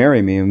to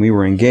marry me, and we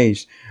were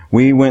engaged,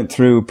 we went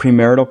through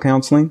premarital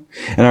counseling.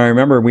 And I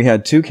remember we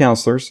had two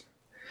counselors.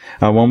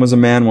 One was a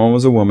man, one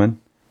was a woman.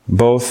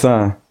 Both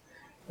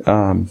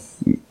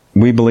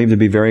we believed to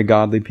be very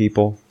godly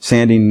people.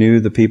 Sandy knew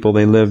the people.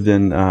 They lived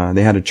in,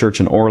 they had a church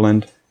in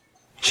Orland.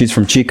 She's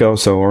from Chico,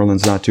 so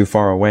Orland's not too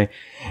far away.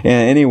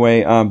 And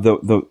anyway,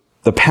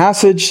 the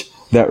passage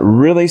that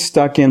really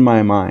stuck in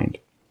my mind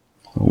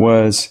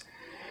was,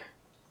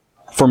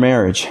 for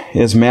marriage,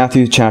 is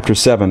Matthew chapter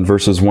 7,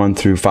 verses 1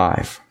 through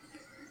 5.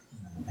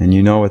 And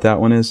you know what that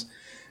one is?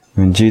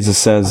 When Jesus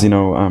says,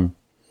 when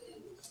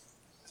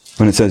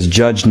it says,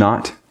 "Judge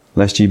not,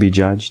 lest ye be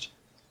judged."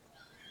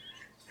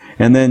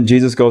 And then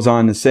Jesus goes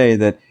on to say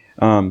that,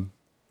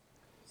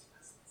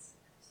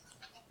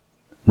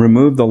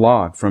 remove the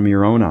log from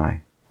your own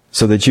eye,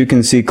 so that you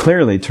can see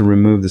clearly to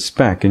remove the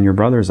speck in your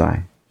brother's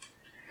eye.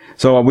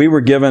 So we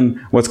were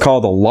given what's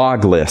called a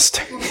log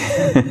list.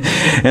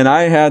 And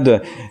I had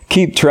to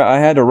keep track. I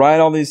had to write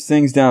all these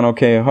things down.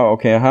 Okay,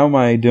 how am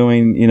I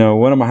doing?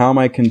 How am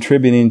I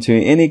contributing to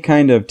any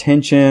kind of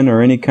tension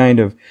or any kind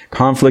of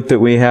conflict that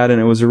we had?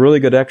 And it was a really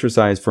good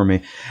exercise for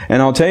me.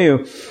 And I'll tell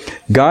you,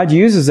 God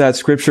uses that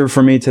scripture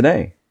for me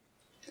today.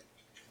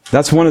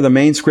 That's one of the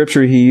main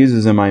scripture He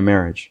uses in my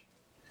marriage.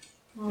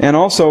 And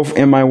also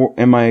in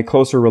my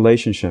closer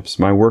relationships,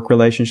 my work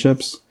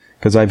relationships,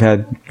 because I've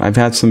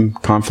had some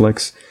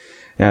conflicts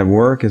at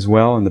work as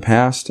well in the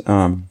past,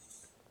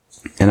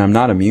 and I'm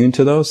not immune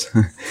to those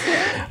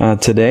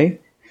today.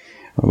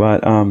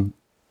 But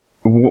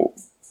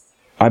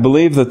I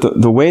believe that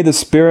the way the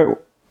Spirit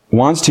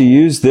wants to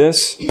use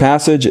this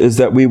passage is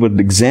that we would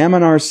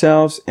examine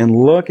ourselves and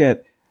look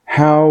at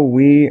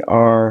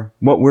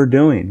what we're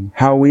doing,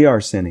 how we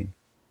are sinning.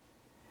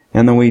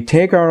 And then we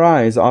take our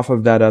eyes off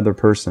of that other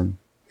person.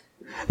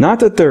 Not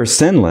that they're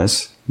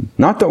sinless,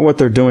 Not that what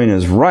they're doing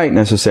is right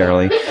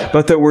necessarily,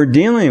 but that we're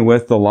dealing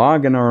with the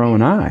log in our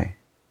own eye.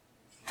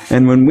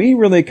 And when we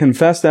really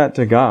confess that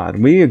to God,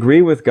 we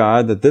agree with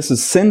God that this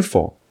is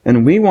sinful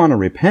and we want to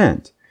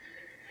repent.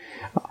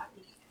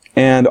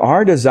 And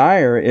our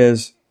desire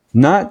is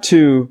not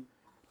to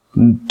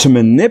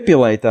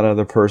manipulate that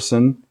other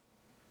person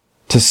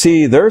to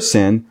see their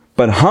sin,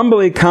 but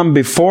humbly come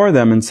before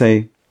them and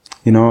say,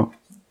 what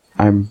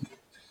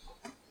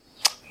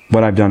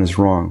I've done is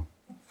wrong.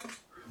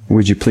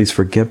 Would you please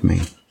forgive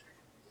me?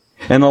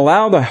 And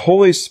allow the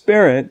Holy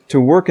Spirit to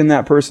work in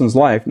that person's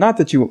life. Not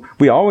that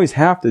we always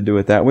have to do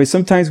it that way.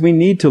 Sometimes we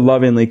need to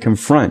lovingly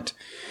confront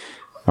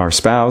our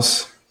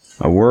spouse,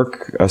 a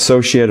work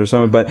associate or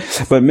someone.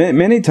 But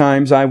many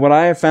times what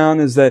I have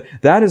found is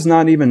that is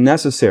not even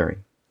necessary.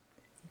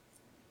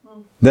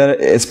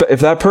 That if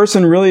that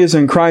person really is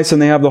in Christ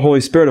and they have the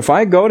Holy Spirit, if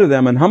I go to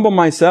them and humble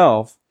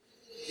myself,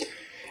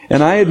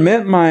 and I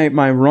admit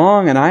my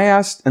wrong, and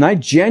I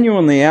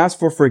genuinely ask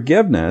for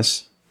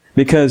forgiveness,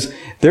 because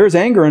there's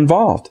anger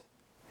involved.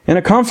 In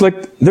a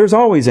conflict, there's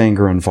always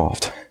anger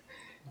involved.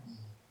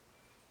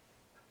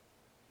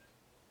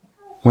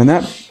 When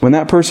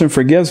that person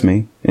forgives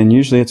me, and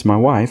usually it's my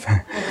wife,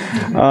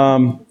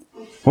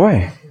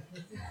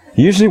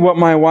 usually what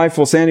my wife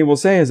Sandy will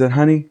say is that,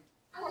 honey,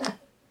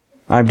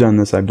 I've done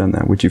this, I've done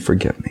that. Would you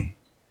forgive me?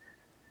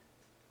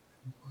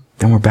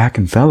 Then we're back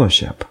in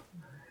fellowship.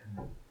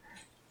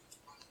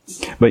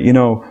 But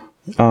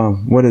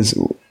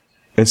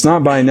it's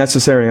not by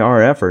necessarily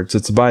our efforts,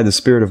 it's by the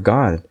Spirit of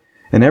God.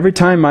 And every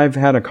time I've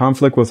had a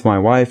conflict with my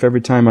wife,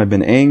 every time I've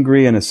been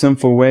angry in a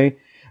sinful way,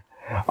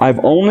 I've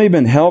only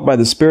been helped by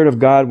the Spirit of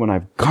God when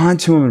I've gone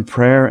to Him in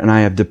prayer and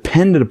I have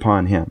depended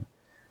upon Him.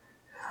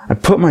 I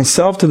put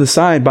myself to the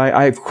side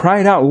I've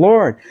cried out,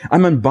 Lord,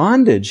 I'm in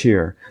bondage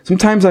here.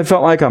 Sometimes I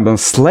felt like I'm a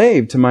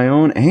slave to my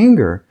own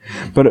anger.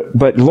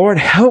 But Lord,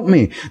 help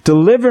me,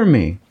 deliver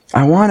me.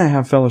 I want to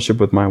have fellowship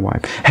with my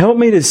wife. Help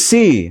me to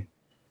see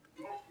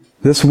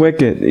this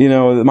wicked,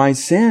 my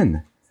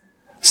sin,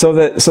 so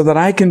that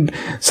I can,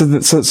 so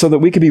that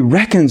we can be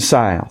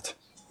reconciled.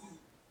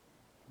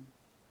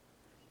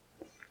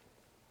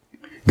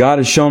 God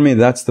has shown me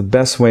that's the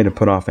best way to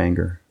put off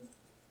anger.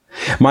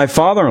 My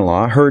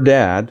father-in-law, her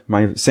dad,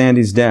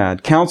 Sandy's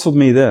dad, counseled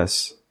me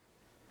this.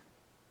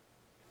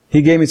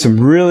 He gave me some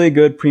really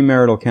good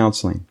premarital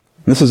counseling.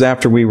 This was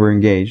after we were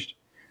engaged.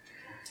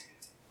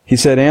 He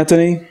said,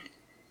 Anthony,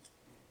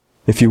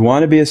 if you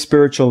want to be a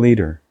spiritual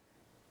leader,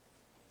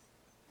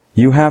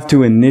 you have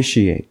to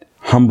initiate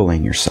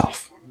humbling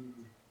yourself.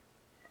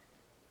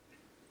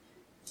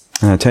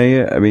 And I tell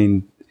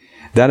you,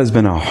 that has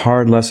been a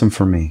hard lesson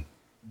for me.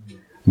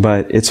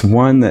 But it's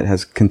one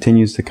that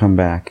continues to come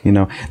back.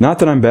 Not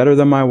that I'm better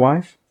than my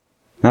wife,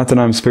 not that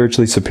I'm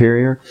spiritually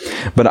superior,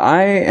 but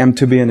I am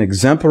to be an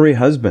exemplary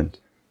husband.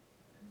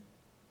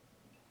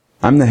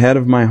 I'm the head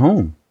of my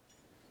home.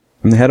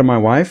 I'm the head of my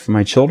wife,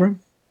 my children.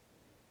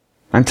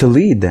 I'm to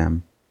lead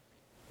them.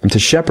 I'm to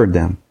shepherd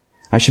them.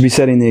 I should be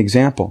setting the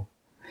example.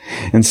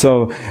 And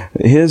so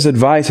his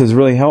advice has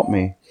really helped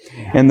me.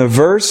 And the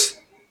verse,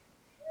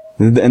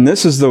 and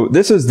this is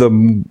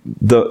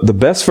the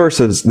best verse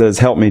that has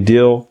helped me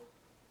deal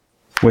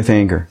with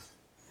anger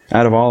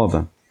out of all of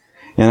them.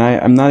 And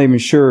I'm not even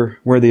sure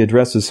where the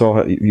address is,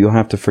 so you'll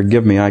have to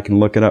forgive me. I can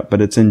look it up.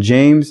 But it's in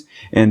James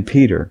and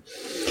Peter.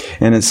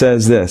 And it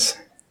says this.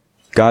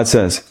 God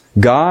says,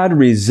 God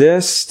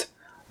resists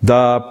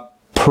the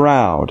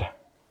proud,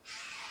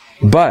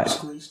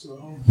 but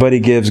He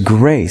gives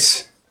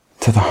grace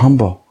to the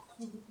humble.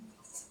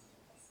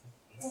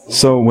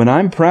 So when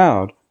I'm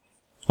proud,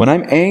 when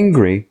I'm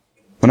angry,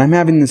 when I'm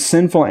having this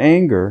sinful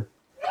anger,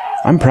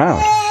 I'm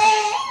proud.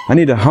 I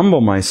need to humble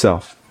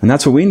myself. And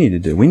that's what we need to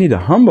do. We need to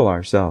humble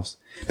ourselves.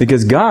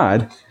 Because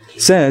God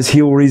says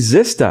He will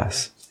resist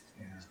us.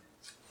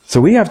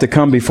 So we have to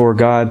come before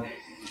God.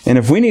 And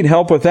if we need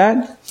help with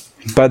that,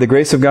 by the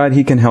grace of God,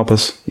 He can help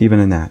us even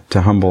in that,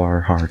 to humble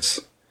our hearts.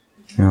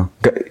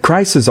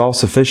 Christ is all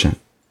sufficient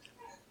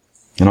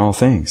in all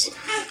things.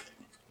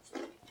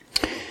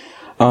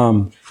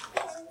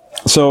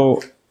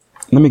 So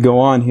let me go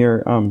on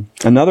here.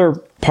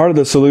 Another part of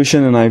the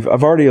solution, and I've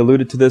already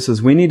alluded to this,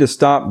 is we need to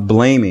stop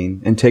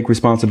blaming and take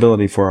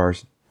responsibility for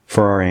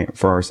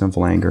our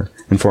sinful anger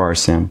and for our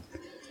sin.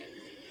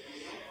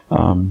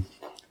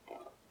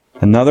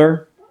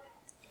 Another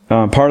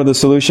part of the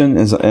solution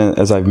is,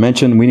 as I've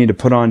mentioned, we need to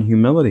put on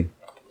humility,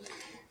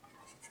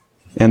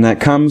 and that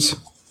comes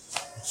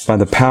by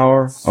the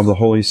power of the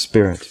Holy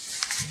Spirit.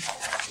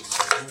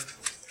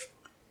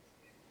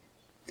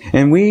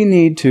 And we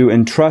need to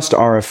entrust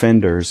our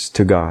offenders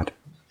to God.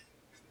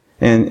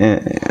 And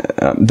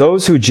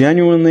those who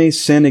genuinely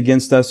sin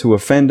against us, who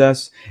offend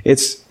us,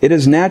 it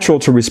is natural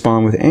to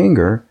respond with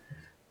anger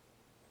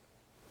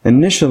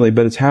initially,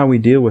 but it's how we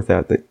deal with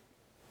that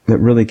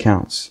really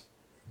counts.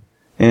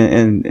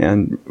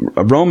 And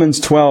Romans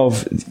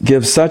 12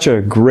 gives such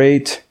a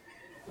great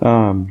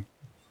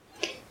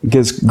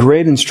gives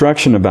great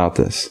instruction about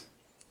this.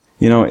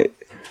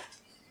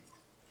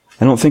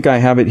 I don't think I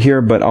have it here,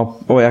 but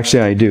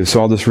actually I do, so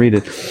I'll just read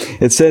it.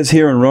 It says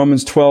here in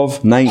Romans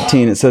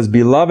 12:19, it says,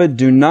 "Beloved,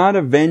 do not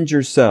avenge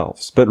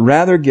yourselves, but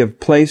rather give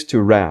place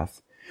to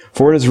wrath.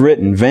 For it is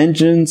written,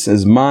 'Vengeance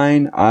is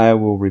mine, I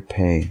will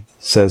repay,'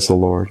 says the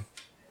Lord."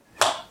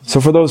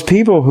 So for those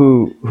people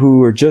who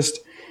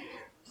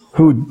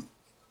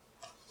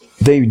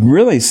they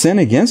really sin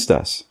against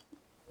us,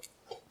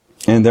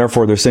 and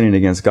therefore they're sinning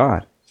against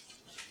God.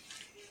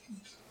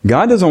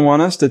 God doesn't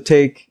want us to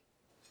take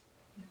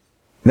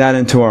that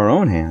into our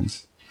own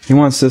hands. He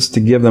wants us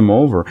to give them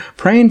over,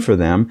 praying for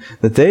them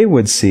that they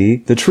would see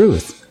the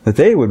truth, that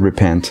they would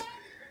repent,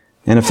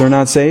 and if they're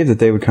not saved, that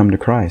they would come to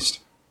Christ.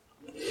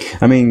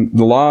 I mean,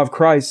 the law of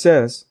Christ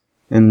says,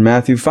 in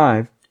Matthew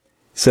 5,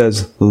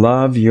 says,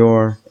 love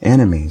your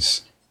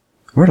enemies.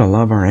 We're to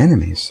love our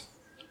enemies.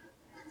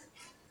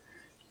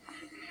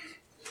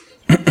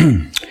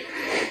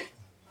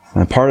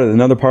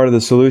 Another part of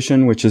the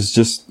solution, which is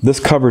just, this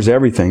covers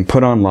everything,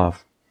 put on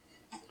love.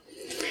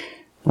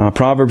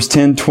 Proverbs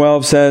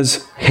 10:12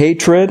 says,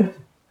 hatred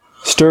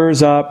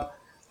stirs up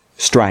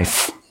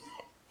strife,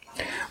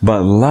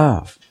 but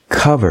love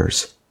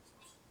covers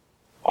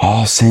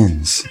all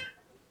sins.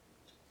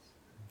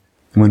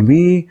 When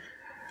we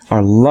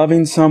are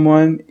loving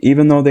someone,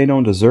 even though they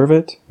don't deserve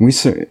it,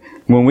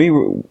 when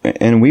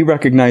we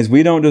recognize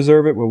we don't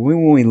deserve it,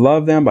 when we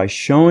love them by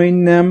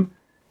showing them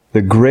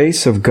the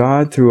grace of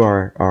God through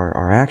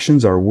our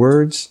actions, our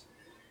words,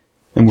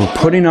 and we're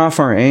putting off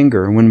our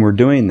anger when we're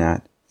doing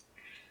that,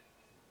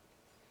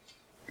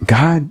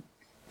 God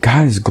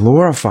is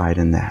glorified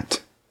in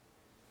that.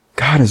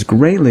 God is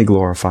greatly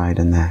glorified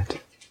in that.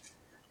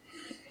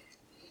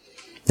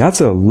 That's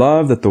a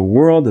love that the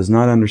world does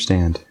not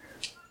understand.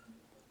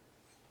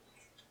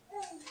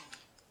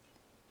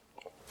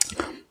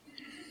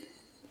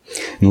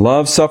 And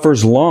love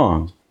suffers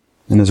long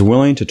and is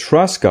willing to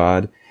trust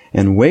God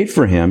and wait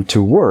for Him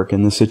to work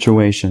in the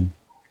situation.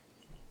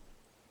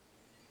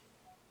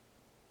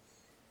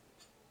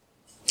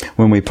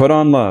 When we put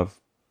on love,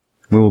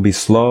 we will be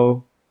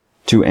slow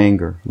to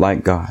anger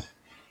like God.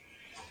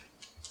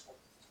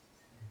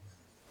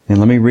 And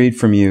let me read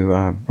from you,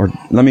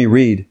 let me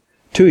read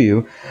to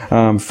you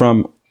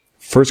from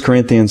 1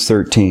 Corinthians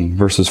 13,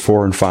 verses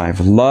 4 and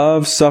 5.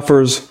 Love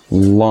suffers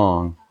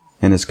long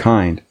and is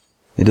kind.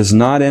 It does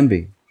not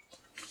envy.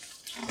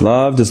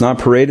 Love does not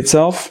parade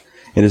itself.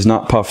 It is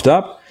not puffed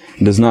up.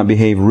 It does not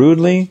behave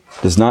rudely.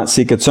 Does not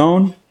seek its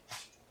own.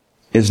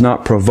 Is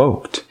not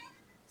provoked.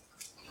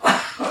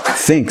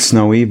 Thinks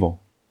no evil.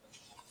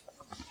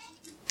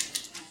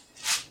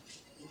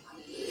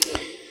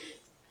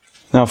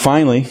 Now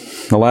finally,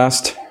 the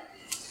last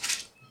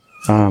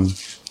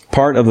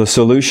part of the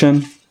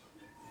solution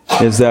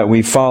is that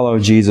we follow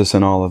Jesus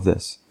in all of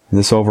this.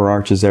 This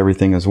overarches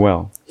everything as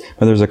well.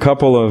 But there's a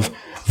couple of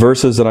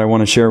verses that I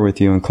want to share with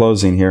you in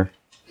closing here.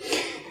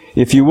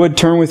 If you would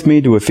turn with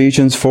me to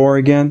Ephesians 4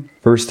 again,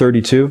 verse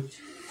 32.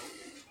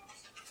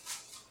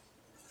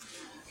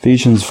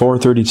 Ephesians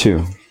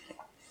 4:32.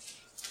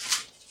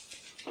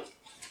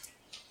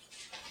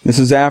 This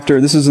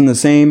is in the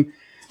same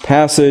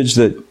passage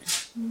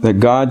that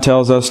God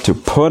tells us to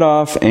put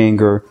off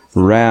anger,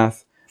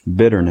 wrath,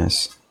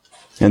 bitterness,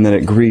 and that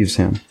it grieves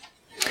Him.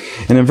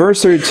 And in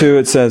verse 32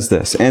 it says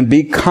this, and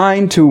be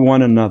kind to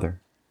one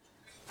another,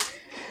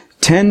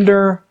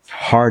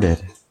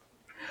 tender-hearted,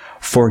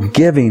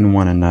 forgiving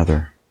one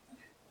another,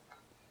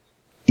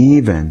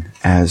 even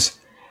as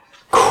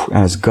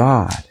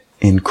God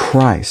in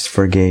Christ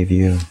forgave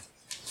you.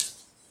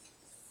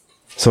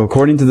 So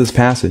according to this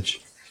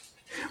passage,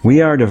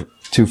 we are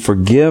to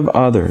forgive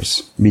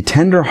others, be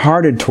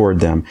tender-hearted toward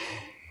them,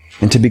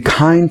 and to be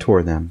kind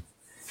toward them,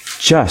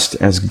 just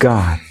as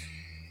God,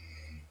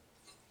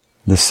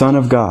 the Son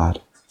of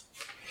God,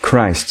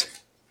 Christ,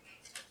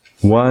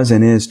 was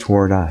and is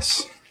toward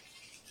us.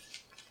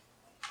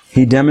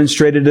 He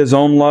demonstrated His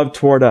own love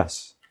toward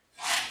us.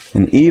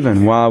 And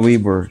even while we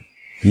were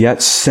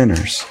yet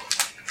sinners,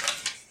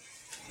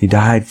 He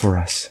died for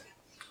us.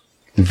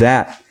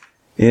 That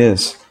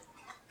is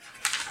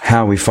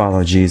how we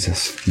follow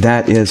Jesus.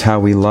 That is how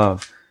we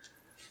love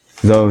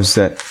those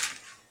that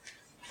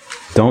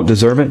don't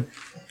deserve it.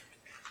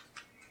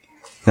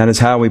 That is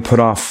how we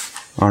put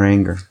off our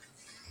anger.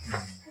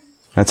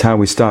 That's how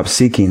we stop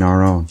seeking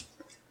our own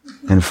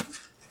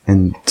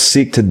and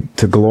seek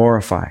to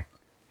glorify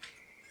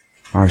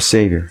our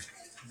Savior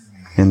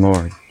and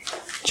Lord,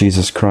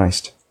 Jesus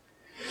Christ.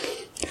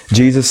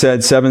 Jesus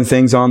said 7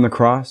 things on the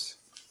cross.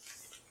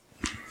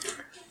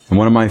 And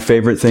one of my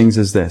favorite things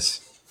is this.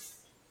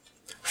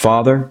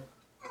 Father,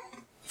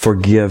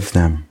 forgive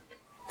them,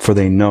 for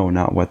they know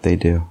not what they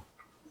do.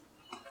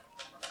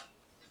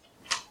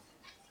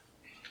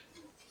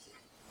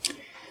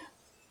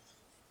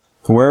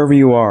 Wherever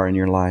you are in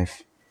your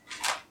life,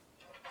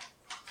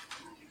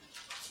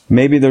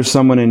 maybe there's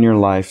someone in your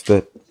life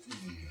that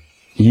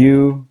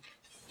you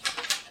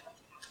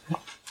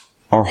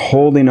are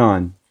holding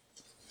on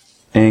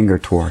anger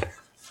toward,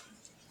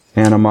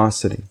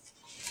 animosity,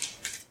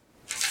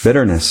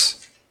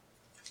 bitterness,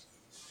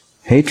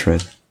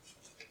 hatred.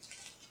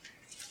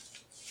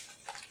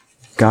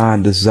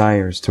 God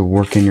desires to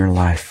work in your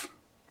life.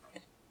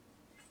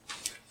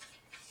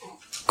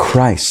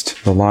 Christ,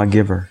 the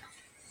lawgiver,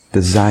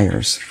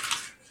 desires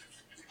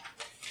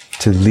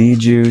to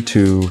lead you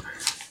to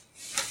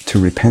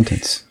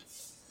repentance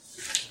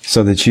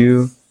so that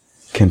you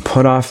can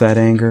put off that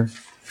anger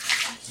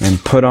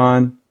and put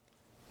on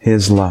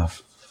His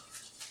love.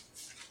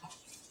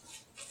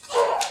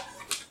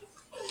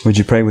 Would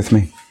you pray with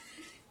me?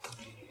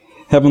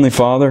 Heavenly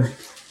Father,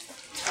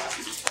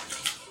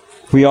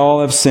 we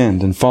all have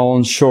sinned and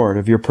fallen short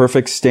of your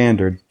perfect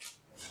standard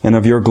and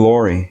of your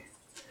glory.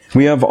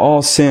 We have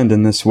all sinned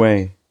in this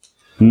way.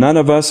 None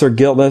of us are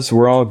guiltless.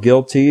 We're all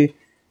guilty,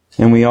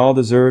 and we all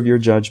deserve your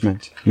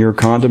judgment, your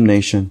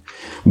condemnation.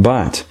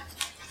 But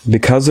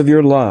because of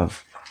your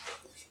love,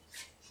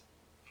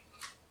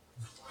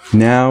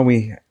 now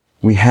we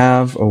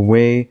have a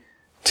way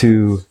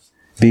to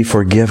be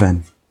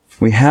forgiven.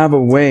 We have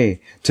a way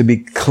to be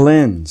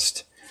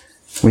cleansed.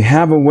 We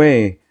have a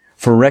way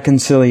for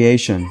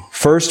reconciliation,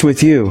 first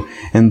with you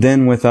and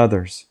then with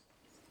others.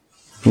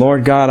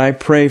 Lord God, I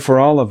pray for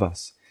all of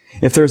us.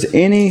 If there's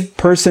any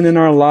person in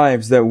our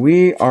lives that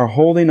we are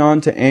holding on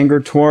to anger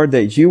toward,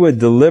 that you would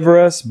deliver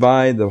us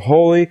by the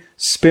Holy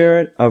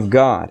Spirit of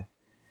God.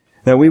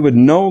 That we would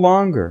no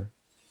longer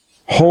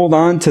hold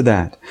on to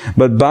that,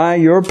 but by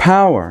your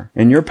power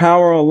and your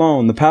power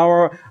alone, the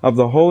power of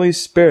the Holy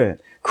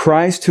Spirit,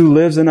 Christ who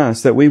lives in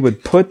us, that we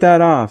would put that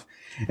off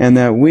and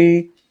that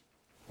we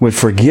would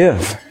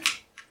forgive.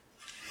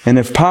 And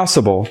if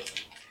possible,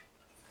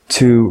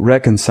 to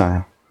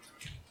reconcile.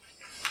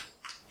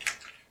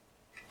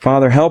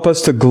 Father, help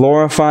us to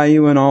glorify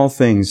you in all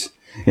things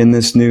in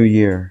this new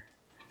year.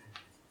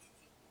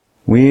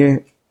 We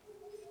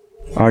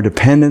are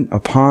dependent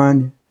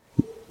upon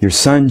your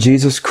Son,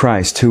 Jesus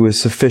Christ, who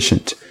is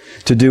sufficient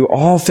to do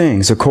all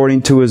things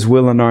according to His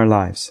will in our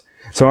lives.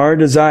 So our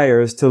desire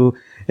is to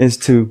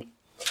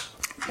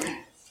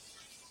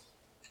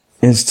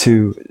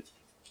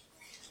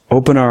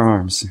open our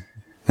arms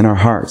and our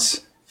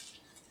hearts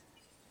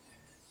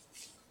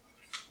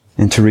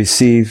and to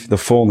receive the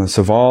fullness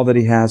of all that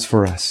He has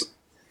for us,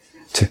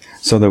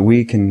 so that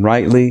we can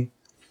rightly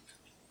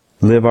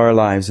live our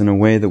lives in a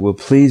way that will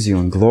please you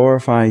and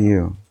glorify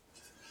you.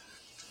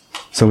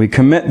 So we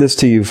commit this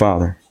to you,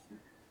 Father,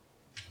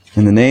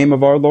 in the name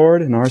of our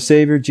Lord and our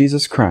Savior,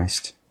 Jesus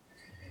Christ.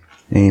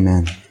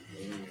 Amen.